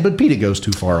extent, but PETA goes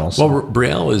too far also. Well,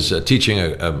 Brielle is teaching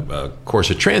a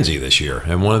course at Transy this year,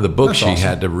 and one of the books she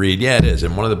had to read, it is,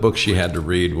 and one of the books she had to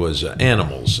read was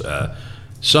Animals.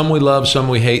 Some we love, some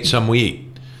we hate, some we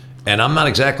eat. And I'm not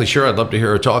exactly sure. I'd love to hear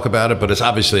her talk about it, but it's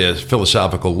obviously a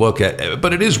philosophical look at it.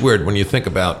 But it is weird when you think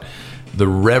about the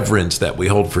reverence that we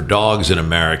hold for dogs in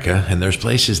America, and there's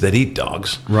places that eat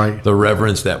dogs. Right. The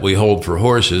reverence that we hold for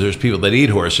horses. There's people that eat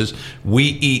horses. We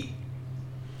eat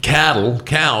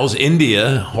cows.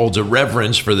 India holds a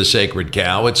reverence for the sacred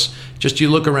cow. It's just you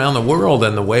look around the world,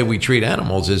 and the way we treat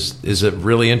animals is a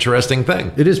really interesting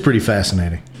thing. It is pretty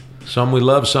fascinating. Some we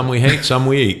love, some we hate, some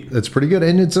we eat. That's pretty good.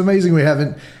 And it's amazing we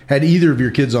haven't had either of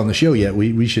your kids on the show yet.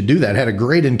 We should do that. Had a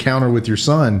great encounter with your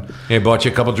son. He bought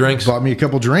you a couple drinks? Bought me a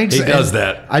couple drinks. He does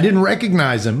that. I didn't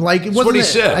recognize him. That's what he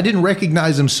said. I didn't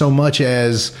recognize him so much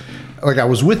as... I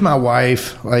was with my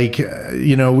wife, we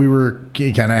were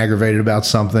kind of aggravated about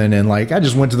something, and I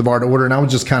just went to the bar to order, and I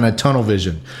was just kind of tunnel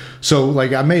vision. So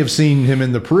I may have seen him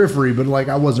in the periphery, but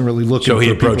I wasn't really looking for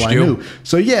people I knew.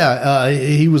 So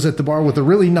he was at the bar with a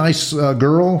really nice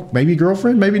girl, maybe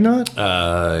girlfriend, maybe not.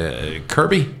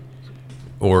 Kirby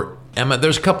or Emma,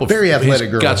 there's a couple. Very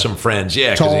athletic girl. Got some friends,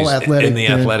 Tall, he's athletic. In the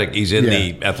athletic, he's in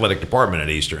the athletic department at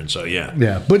Eastern, so yeah.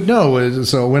 Yeah, but no,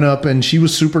 so I went up and she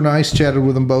was super nice, chatted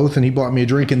with them both, and he bought me a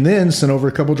drink and then sent over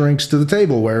a couple drinks to the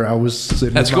table where I was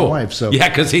sitting with my wife. So yeah,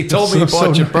 because he told me he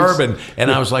bought you bourbon,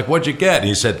 and I was like, "What'd you get?" And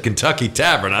he said, "Kentucky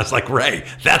Tavern." I was like, "Ray,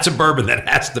 that's a bourbon that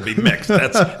has to be mixed.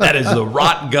 That is the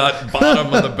rot gut,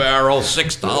 bottom of the barrel,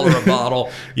 $6 a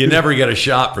bottle. You never get a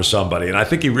shot for somebody." And I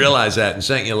think he realized that and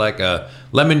sent you a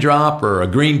lemon drop or a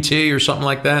green tea or something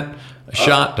like that, a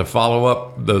shot to follow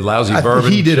up the lousy bourbon.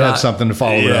 He did shot. have something to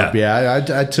follow it up. Yeah,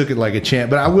 I took it like a champ.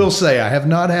 But I will say I have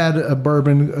not had a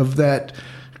bourbon of that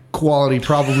quality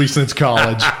probably since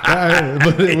college.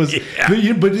 But it was.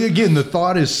 Yeah. But again, the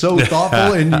thought is so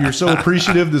thoughtful, and you're so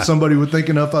appreciative that somebody would think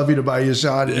enough of you to buy you a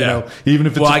shot. Even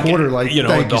if it's a quarter.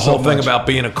 The whole thing about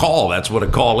being a call. That's what a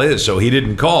call is. So he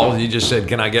didn't call. He just said,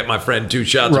 "Can I get my friend 2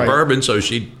 shots of bourbon?" So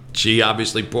she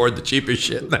obviously poured the cheapest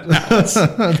shit in the house,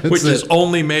 which is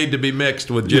only made to be mixed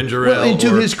with ginger ale. And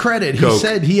to his credit,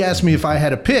 he asked me if I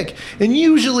had a pick, and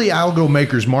usually I'll go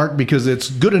Maker's Mark because it's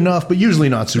good enough, but usually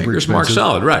not super Maker's expensive. Mark's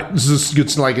solid, right? It's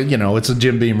it's a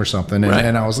Jim Beam or something,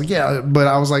 and I was like, yeah, but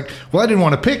I was like, well, I didn't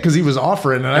want to pick because he was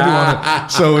offering, and I didn't want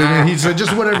to. So and he said,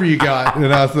 just whatever you got,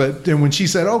 and I thought, and when she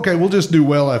said, okay, we'll just do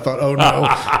well, I thought, oh no,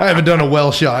 I haven't done a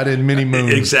well shot in many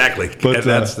moons. Exactly, but and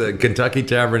that's the Kentucky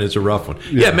Tavern. It's a rough one.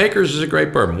 Yeah, Maker's is a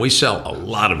great bourbon. We sell a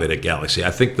lot of it at Galaxy.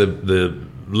 I think the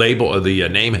label or the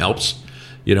name helps.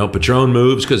 Patron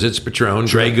moves because it's Patron.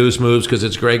 Grey Goose moves because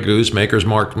it's Grey Goose. Maker's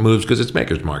Mark moves because it's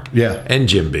Maker's Mark. Yeah. And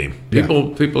Jim Beam.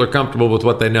 People are comfortable with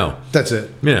what they know. That's it.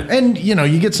 Yeah. And,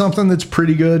 you get something that's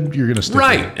pretty good, you're going to stick with it.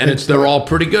 Right. And they're all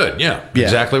pretty good. Yeah.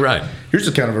 Exactly right. Here's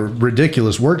a kind of a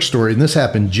ridiculous work story, and this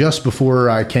happened just before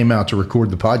I came out to record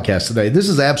the podcast today. This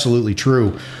is absolutely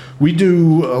true. We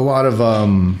do a lot of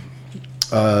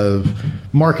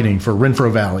marketing for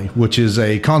Renfro Valley, which is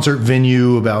a concert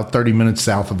venue about 30 minutes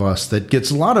south of us that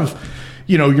gets a lot of,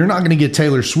 you're not going to get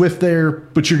Taylor Swift there,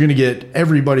 but you're going to get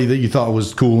everybody that you thought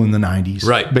was cool in the 90s.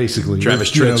 Right. Basically.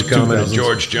 Travis Tritt's coming, and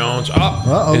George Jones.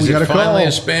 Oh, is it finally a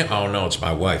spam? Oh, no, it's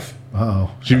my wife.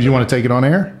 Uh-oh. Do you want to take it on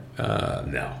air?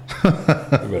 No. We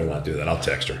better not do that. I'll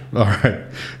text her. All right.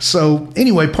 So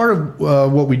anyway, part of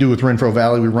what we do with Renfro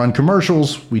Valley, we run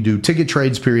commercials, we do ticket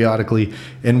trades periodically,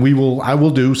 and I will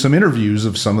do some interviews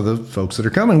of some of the folks that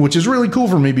are coming, which is really cool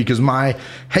for me because my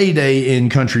heyday in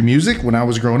country music when I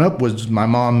was growing up was my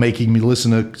mom making me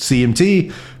listen to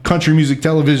CMT, country music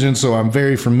television. So I'm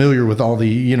very familiar with all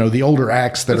the, the older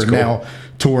acts that are now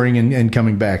touring and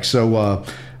coming back. So,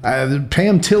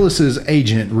 Pam Tillis's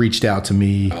agent reached out to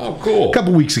me a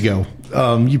couple weeks ago.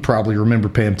 You probably remember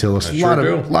Pam Tillis.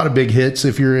 A lot of big hits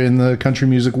if you're in the country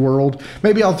music world.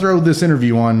 Maybe I'll throw this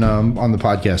interview on the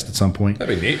podcast at some point.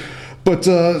 That'd be neat.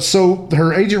 But so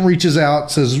her agent reaches out,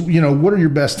 says, what are your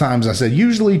best times? I said,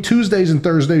 usually Tuesdays and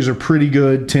Thursdays are pretty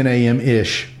good, 10 a.m.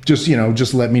 ish. Just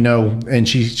let me know. And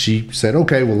she said,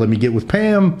 okay, well, let me get with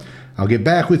Pam. I'll get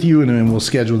back with you and then we'll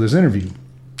schedule this interview.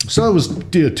 So it was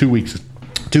 2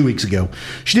 weeks ago.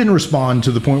 She didn't respond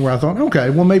to the point where I thought, okay,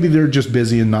 well, maybe they're just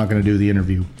busy and not going to do the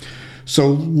interview. So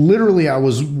literally I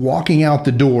was walking out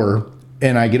the door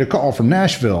and I get a call from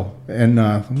Nashville and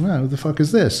who the fuck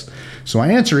is this? So I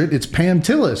answer it. It's Pam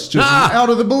Tillis, just out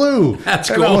of the blue. That's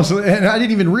cool. And I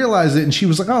didn't even realize it. And she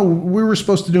was like, oh, we were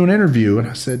supposed to do an interview. And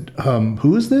I said,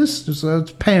 who is this?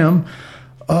 It's Pam.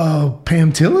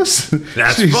 Pam Tillis?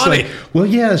 That's she's funny. Like, well,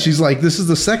 yeah. She's like, this is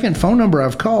the second phone number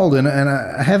I've called, and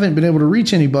I haven't been able to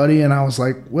reach anybody. And I was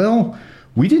like, well,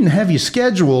 we didn't have you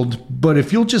scheduled, but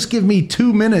if you'll just give me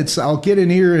 2 minutes, I'll get in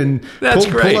here and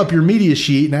pull up your media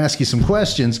sheet and ask you some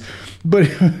questions.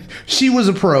 But she was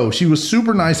a pro. She was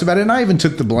super nice about it, and I even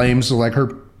took the blame. So like her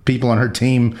people on her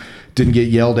team didn't get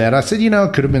yelled at. I said,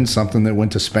 it could have been something that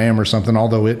went to spam or something,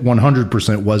 although it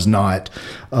 100% was not.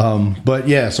 But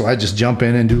yeah, so I just jump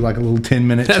in and do like a little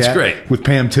 10-minute chat with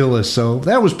Pam Tillis. So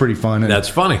that was pretty fun. And that's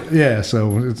funny. Yeah,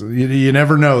 so you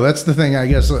never know. That's the thing, I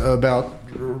guess, about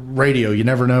radio. You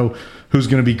never know who's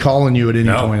going to be calling you at any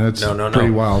point. That's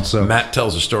pretty wild. So Matt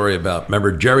tells a story about,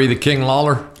 remember Jerry the King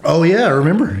Lawler? Oh, yeah, I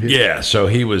remember. Yeah, so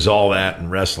he was all that in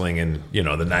wrestling in, the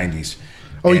 90s.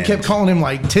 Oh, he kept calling him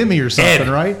like Timmy or something,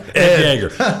 right? Ed Yeager.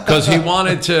 Because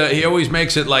he always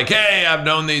makes it like, hey, I've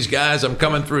known these guys. I'm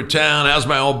coming through town. How's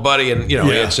my old buddy? And, he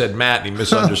had said Matt and he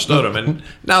misunderstood him. And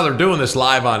now they're doing this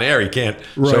live on air. He can't.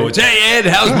 Right. So it's, hey, Ed,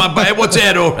 how's my buddy? What's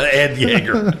Ed over? Ed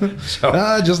Yeager. So,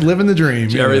 just living the dream.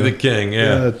 Jerry the King,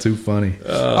 yeah. Too funny.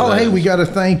 Hey, we got to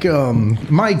thank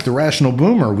Mike, the Rational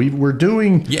Boomer. We're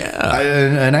doing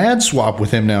an ad swap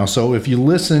with him now. So if you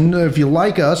listen, if you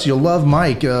like us, you'll love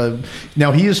Mike.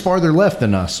 Now, he is farther left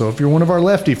than us, so if you're one of our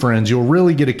lefty friends, you'll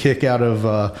really get a kick out of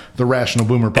the Rational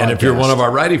Boomer podcast. And if you're one of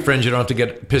our righty friends, you don't have to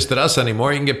get pissed at us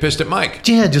anymore. You can get pissed at Mike.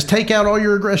 Yeah, just take out all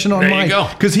your aggression on Mike. There you go.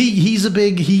 Because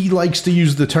he likes to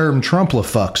use the term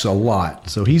Trumplafucks a lot.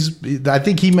 So I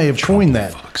think he may have coined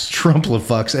that.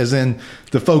 Trumplafucks, as in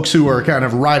the folks who are kind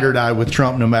of ride or die with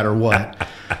Trump no matter what.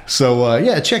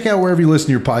 So, check out wherever you listen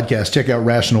to your podcast. Check out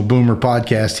Rational Boomer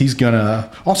Podcast. He's got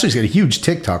a huge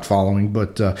TikTok following,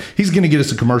 but he's going to get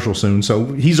us a commercial soon. So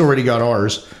he's already got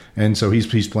ours, and so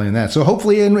he's playing that. So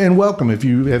hopefully, and welcome if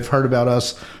you have heard about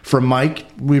us from Mike.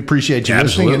 We appreciate you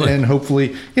listening, and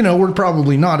hopefully, we're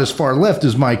probably not as far left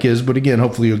as Mike is, but again,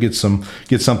 hopefully you'll get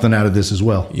something out of this as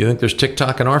well. You think there's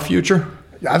TikTok in our future?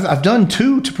 I've done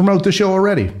 2 to promote the show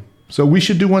already, so we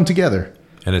should do one together.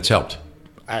 And it's helped.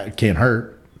 It can't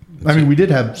hurt. We did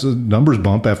have some numbers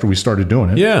bump after we started doing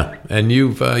it. Yeah, and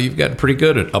you've gotten pretty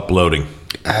good at uploading.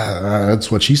 That's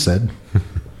what she said.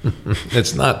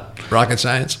 It's not rocket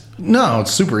science. No, it's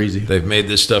super easy. They've made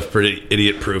this stuff pretty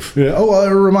idiot-proof. Yeah. Oh,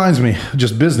 it reminds me,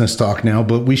 just business talk now,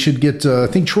 but we should get, I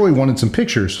think Troy wanted some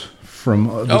pictures from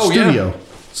the studio. Yeah.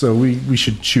 So we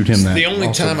should shoot him that. The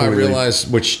only time I realize,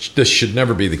 which this should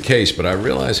never be the case, but I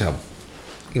realize how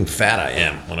fucking fat I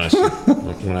am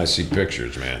when I see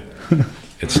pictures, man.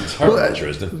 It's horrible,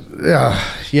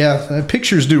 TRIZDON. Yeah.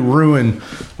 Pictures do ruin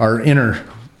our inner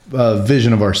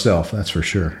vision of ourselves. That's for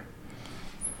sure.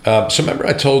 So remember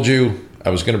I told you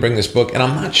I was going to bring this book, and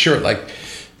I'm not sure. Like,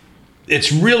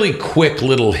 it's really quick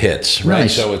little hits, right?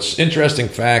 Nice. So it's interesting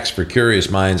facts for curious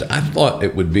minds. I thought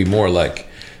it would be more like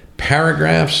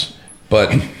paragraphs, but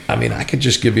I mean, I could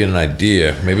just give you an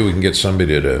idea. Maybe we can get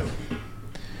somebody to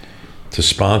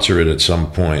sponsor it at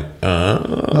some point.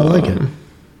 I like it.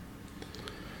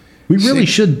 We really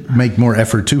should make more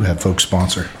effort to have folks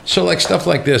sponsor. So like stuff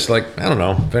like this, like, I don't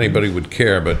know if anybody would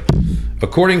care, but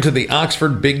according to the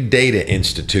Oxford Big Data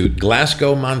Institute,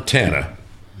 Glasgow, Montana,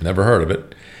 never heard of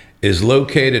it, is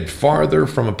located farther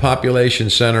from a population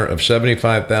center of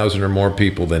 75,000 or more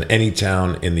people than any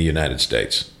town in the United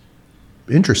States.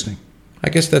 Interesting. I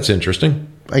guess that's interesting.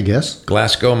 I guess.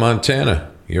 Glasgow, Montana.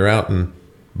 You're out in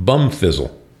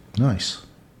Bumfizzle. Nice.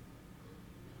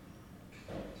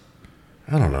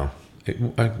 I don't know.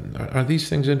 Are these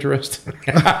things interesting?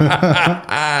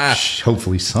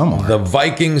 Hopefully some are. The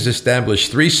Vikings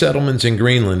established 3 settlements in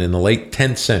Greenland in the late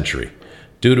 10th century.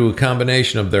 Due to a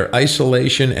combination of their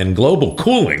isolation and global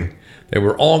cooling, they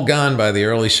were all gone by the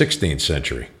early 16th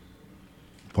century.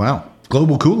 Wow.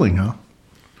 Global cooling, huh?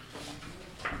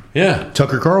 Yeah.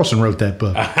 Tucker Carlson wrote that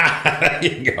book. There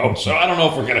you go. So I don't know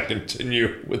if we're going to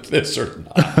continue with this or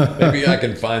not. Maybe I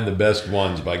can find the best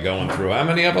ones by going through. How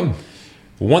many of them?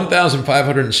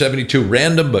 1,572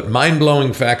 random but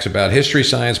mind-blowing facts about history,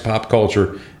 science, pop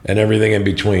culture, and everything in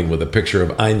between, with a picture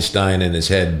of Einstein and his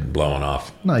head blowing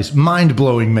off. Nice.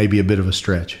 Mind-blowing may be a bit of a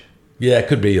stretch. Yeah, it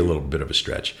could be a little bit of a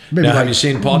stretch. Maybe Now, like have you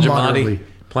seen Paul Giamatti moderately.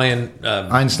 playing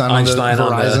Einstein on the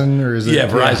Verizon? Or is it? Yeah,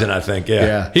 Verizon, I think. Yeah.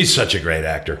 Yeah. He's such a great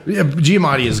actor. Yeah,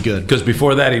 Giamatti is good. Because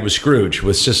before that, he was Scrooge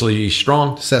with Cecily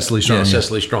Strong. Cecily Strong. Yeah, Yeah.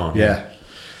 Cecily Strong. Yeah.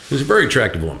 Who's a very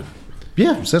attractive woman.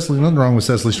 Yeah, Cecily, nothing wrong with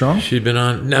Cecily Strong. She'd been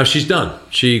on. Now she's done.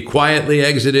 She quietly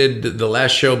exited the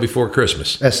last show before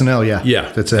Christmas. SNL, yeah.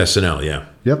 Yeah, That's it. SNL, yeah.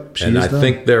 Yep, she and is I done.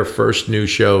 think their first new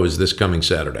show is this coming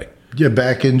Saturday. Yeah,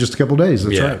 back in just a couple days.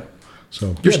 That's Yeah. right.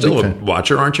 So You're yeah, still big a fan.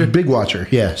 watcher, aren't you? Big watcher.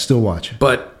 Yeah, still watch.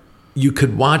 But you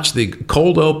could watch the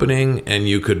cold opening, and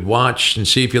you could watch and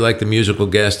see if you like the musical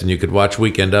guest, and you could watch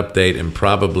Weekend Update, and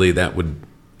probably that would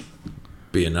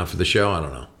be enough for the show. I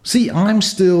don't know. See, I'm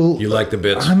still. You like the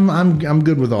bits? I'm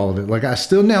good with all of it. Like I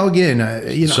still now again,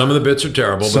 you know, Some of the bits are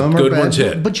terrible, some but are good bad, ones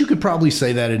hit. But you could probably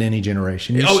say that at any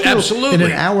generation. You're Oh, still, absolutely.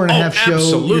 In an hour and a half show,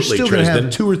 absolutely, you're still going to have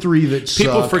Tristan. 2 or 3 that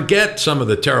People suck. forget some of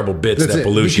the terrible bits That's that it.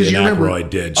 Belushi Because you and remember- Aykroyd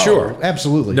did. Oh, Sure.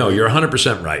 absolutely. No, you're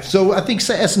 100% right. So I think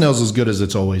SNL's as good as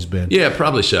it's always been. Yeah,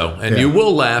 probably so. And Yeah. you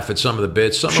will laugh at some of the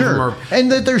bits. Some of them Sure. are.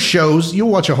 And that there's shows,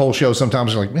 you'll watch a whole show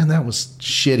sometimes, you're like, man, that was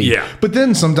shitty. Yeah. But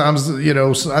then sometimes, you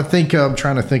know, I think I'm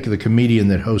trying to think of the comedian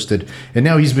that hosted, and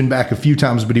now he's been back a few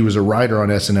times, but he was a writer on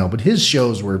SNL. But his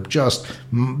shows were just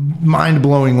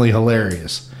mind-blowingly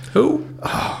hilarious. Who?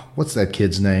 What's that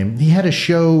kid's name? He had a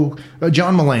show,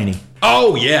 John Mulaney.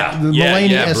 Oh, yeah. The yeah, Mulaney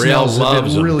yeah. SNLs Brielle have loves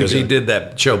been him really because he good. did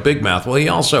that show Big Mouth. Well, he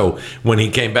also, when he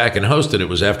came back and hosted, it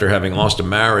was after having lost a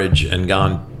marriage and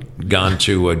gone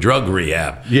to a drug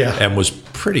rehab. Yeah. And was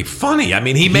pretty funny. I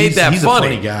mean, he made that he's funny. a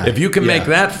funny guy. If you can make Yeah.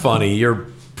 that funny, you're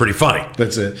pretty funny.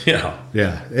 That's it. Yeah.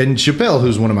 Yeah. And Chappelle,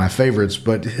 who's one of my favorites,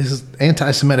 but his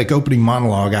anti-Semitic opening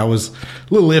monologue, I was a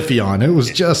little iffy on. It was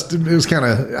kind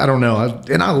of, I don't know.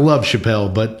 And I love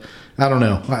Chappelle, but I don't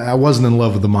know. I wasn't in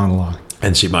love with the monologue.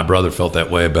 And see, my brother felt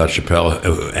that way about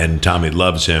Chappelle, and Tommy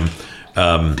loves him.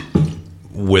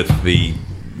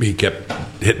 He kept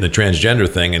hitting the transgender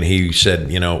thing, and he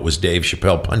said, it was Dave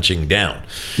Chappelle punching down.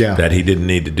 Yeah. That he didn't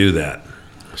need to do that.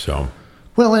 So.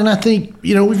 Well, and I think,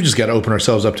 we've just got to open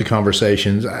ourselves up to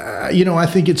conversations. I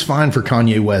think it's fine for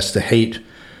Kanye West to hate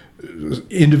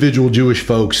individual Jewish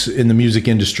folks in the music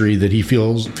industry that he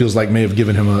feels like may have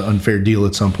given him an unfair deal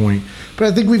at some point. But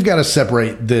I think we've got to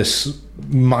separate this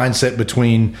mindset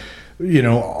between,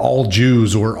 all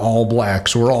Jews or all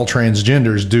blacks or all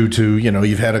transgenders due to,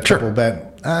 you've had a couple bad.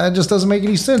 It just doesn't make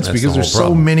any sense. That's because the there's whole so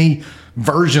problem. many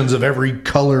versions of every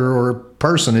color or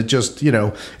person. It just,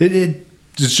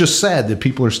 it's just sad that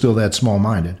people are still that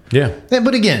small-minded. Yeah.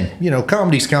 But again,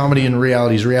 comedy's comedy and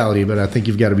reality's reality. But I think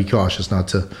you've got to be cautious not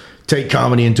to take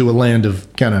comedy into a land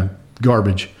of kind of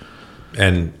garbage.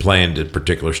 And playing to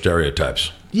particular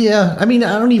stereotypes. Yeah. I mean,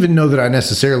 I don't even know that I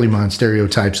necessarily mind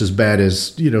stereotypes as bad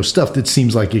as, stuff that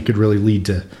seems like it could really lead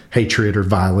to hatred or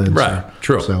violence. Right.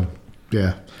 True. So,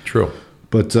 yeah. True.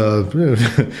 But I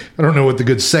don't know what the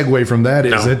good segue from that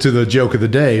is into the joke of the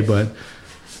day, but...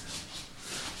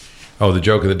 Oh, the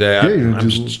joke of the day. Yeah, I'm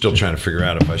still trying to figure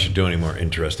out if I should do any more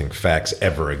interesting facts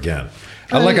ever again.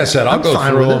 Like I said, I'll I'm go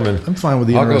fine through with them. it. And I'm fine with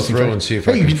the I'll go interesting through facts. and see if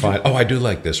Hey, I you can can- find... Oh, I do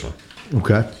like this one.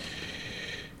 Okay.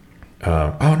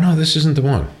 Oh, no, this isn't the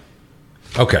one.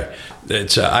 Okay.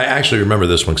 It's I actually remember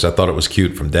this one because I thought it was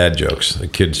cute from Dad Jokes. The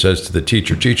kid says to the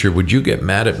teacher, "Teacher, would you get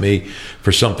mad at me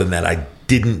for something that I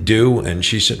didn't do? And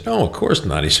she said, no, of course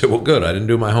not. He said, well, good. I didn't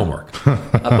do my homework.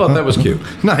 I thought that was cute.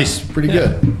 Nice. Pretty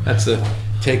good. That's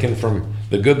taken from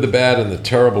the good, the bad, and the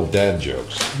terrible dad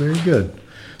jokes. Very good.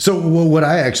 So what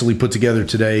I actually put together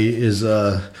today is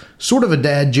sort of a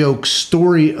dad joke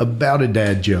story about a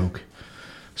dad joke.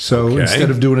 So instead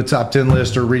of doing a top 10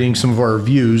 list or reading some of our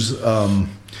reviews,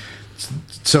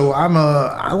 so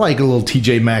I like a little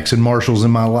TJ Maxx and Marshalls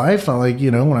in my life. I like,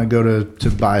 when I go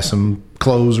to buy some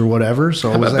clothes or whatever.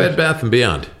 So how about Bed Bath &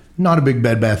 Beyond? Not a big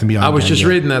Bed Bath & Beyond. I was just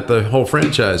reading that the whole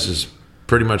franchise is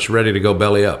pretty much ready to go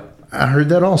belly up. I heard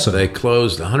that also. They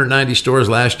closed 190 stores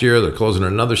last year. They're closing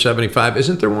another 75.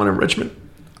 Isn't there one in Richmond?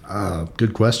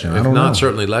 Good question. If not,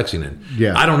 certainly Lexington.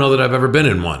 Yeah. I don't know that I've ever been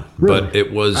in one, but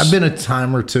it was. I've been a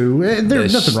time or two.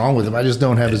 There's nothing wrong with them. I just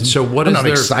don't have as. So what I'm is not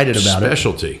their excited about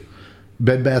specialty?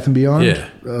 Bed Bath & Beyond? Yeah.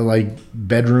 Like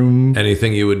bedroom.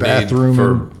 Anything you would bathroom need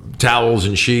for towels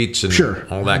and sheets and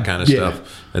all that kind of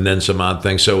stuff. And then some odd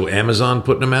things. So Amazon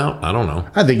putting them out? I don't know.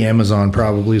 I think Amazon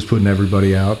probably is putting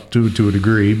everybody out to a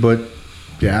degree. But,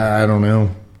 I don't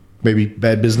know. Maybe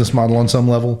bad business model on some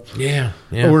level. Yeah.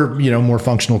 Or, more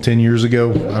functional 10 years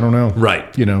ago. I don't know.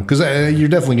 Right. Because you're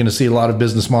definitely going to see a lot of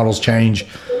business models change,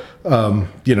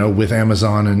 with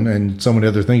Amazon and so many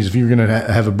other things. If you're going to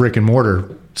have a brick and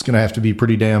mortar, it's going to have to be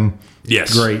pretty damn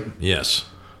great. Yes.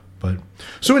 But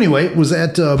so anyway, it was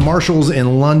at Marshall's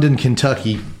in London,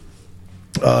 Kentucky,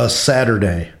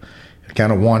 Saturday.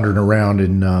 Kind of wandering around,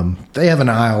 and they have an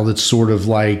aisle that's sort of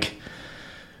like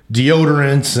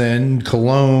deodorants and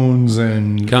colognes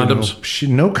and condoms.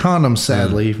 No condoms,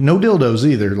 sadly. No dildos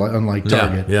either, unlike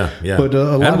Target. Yeah. But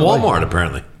a lot and of Walmart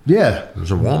apparently. Yeah,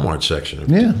 there's a Walmart section of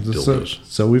dildos.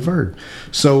 So we've heard.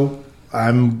 So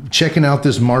I'm checking out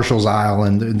this Marshall's aisle,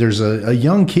 and there's a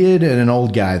young kid and an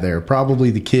old guy there. Probably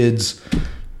the kid's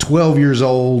 12 years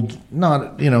old,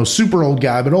 not super old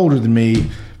guy, but older than me,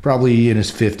 probably in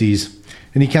his 50s.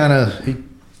 And he kind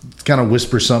of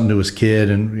whispers something to his kid,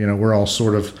 and we're all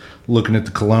sort of looking at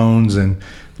the colognes, and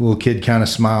the little kid kind of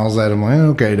smiles at him like,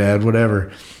 "Okay, Dad,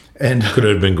 whatever." And could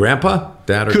it have been Grandpa,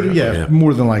 Dad, or Grandpa? Yeah,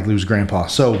 more than likely it was Grandpa.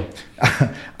 So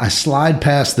I slide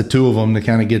past the two of them to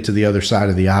kind of get to the other side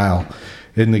of the aisle,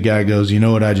 and the guy goes, "You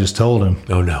know what I just told him?"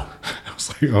 Oh no! I was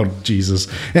like, "Oh Jesus!"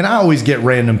 And I always get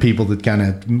random people that kind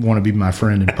of want to be my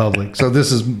friend in public. So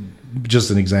this is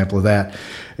just an example of that.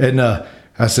 And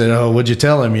I said, "Oh, what'd you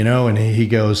tell him?" And he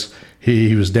goes,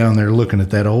 he was down there looking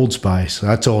at that Old Spice.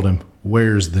 I told him,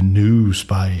 "Where's the new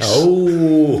spice?"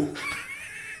 Oh.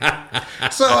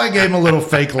 So I gave him a little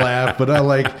fake laugh, but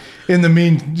in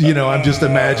the I'm just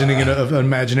imagining an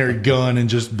imaginary gun and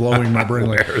just blowing my brain.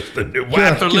 Where's the new?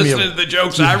 After listening to the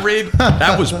jokes I read,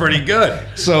 that was pretty good.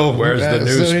 So where's the new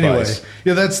spice? Anyway,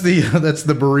 that's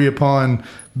the Berea Pond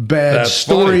bad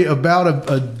story about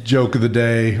a joke of the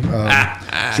day.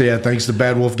 So thanks to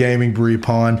Bad Wolf Gaming, Berea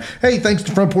Pond. Hey, thanks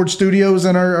to Front Porch Studios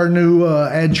and our new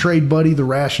ad trade buddy, the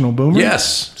Rational Boomer.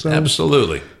 Yes,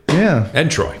 absolutely. Yeah,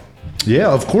 and Troy. Yeah,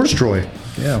 of course, Troy.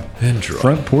 Yeah. And Troy.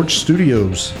 Front Porch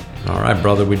Studios. All right,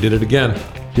 brother. We did it again.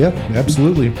 Yep,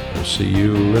 absolutely. We'll see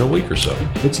you in a week or so.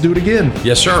 Let's do it again.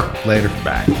 Yes, sir. Later.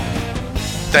 Bye.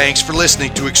 Thanks for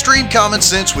listening to Extreme Common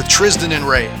Sense with TRIZDON and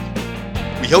Ray.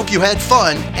 We hope you had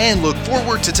fun and look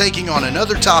forward to taking on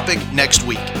another topic next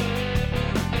week.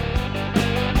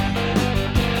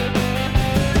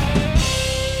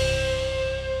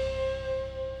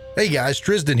 Hey guys,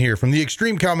 TRIZDON here from the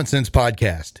Extreme Common Sense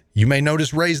podcast. You may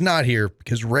notice Ray's not here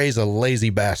because Ray's a lazy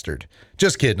bastard.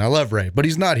 Just kidding, I love Ray, but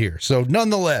he's not here. So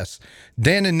nonetheless,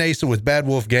 Dan and Nasa with Bad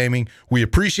Wolf Gaming, we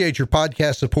appreciate your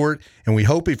podcast support, and we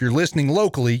hope if you're listening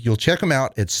locally, you'll check them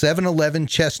out at 711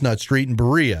 Chestnut Street in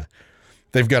Berea.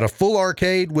 They've got a full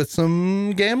arcade with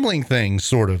some gambling things,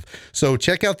 sort of. So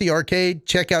check out the arcade,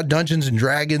 check out Dungeons &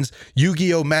 Dragons,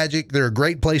 Yu-Gi-Oh! Magic. They're a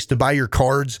great place to buy your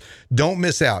cards. Don't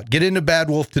miss out. Get into Bad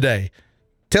Wolf today.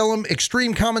 Tell them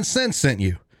Extreme Common Sense sent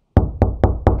you.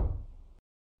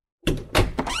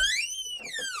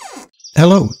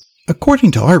 Hello.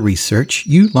 According to our research,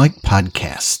 you like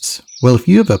podcasts. Well, if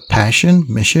you have a passion,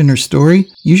 mission, or story,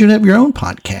 you should have your own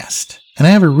podcast. And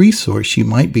I have a resource you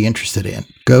might be interested in.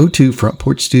 Go to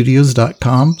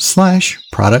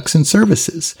frontporchstudios.com/products and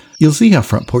services. You'll see how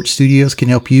Front Porch Studios can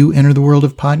help you enter the world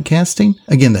of podcasting.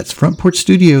 Again, that's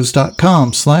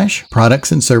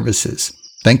frontporchstudios.com/products and services.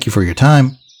 Thank you for your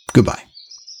time. Goodbye.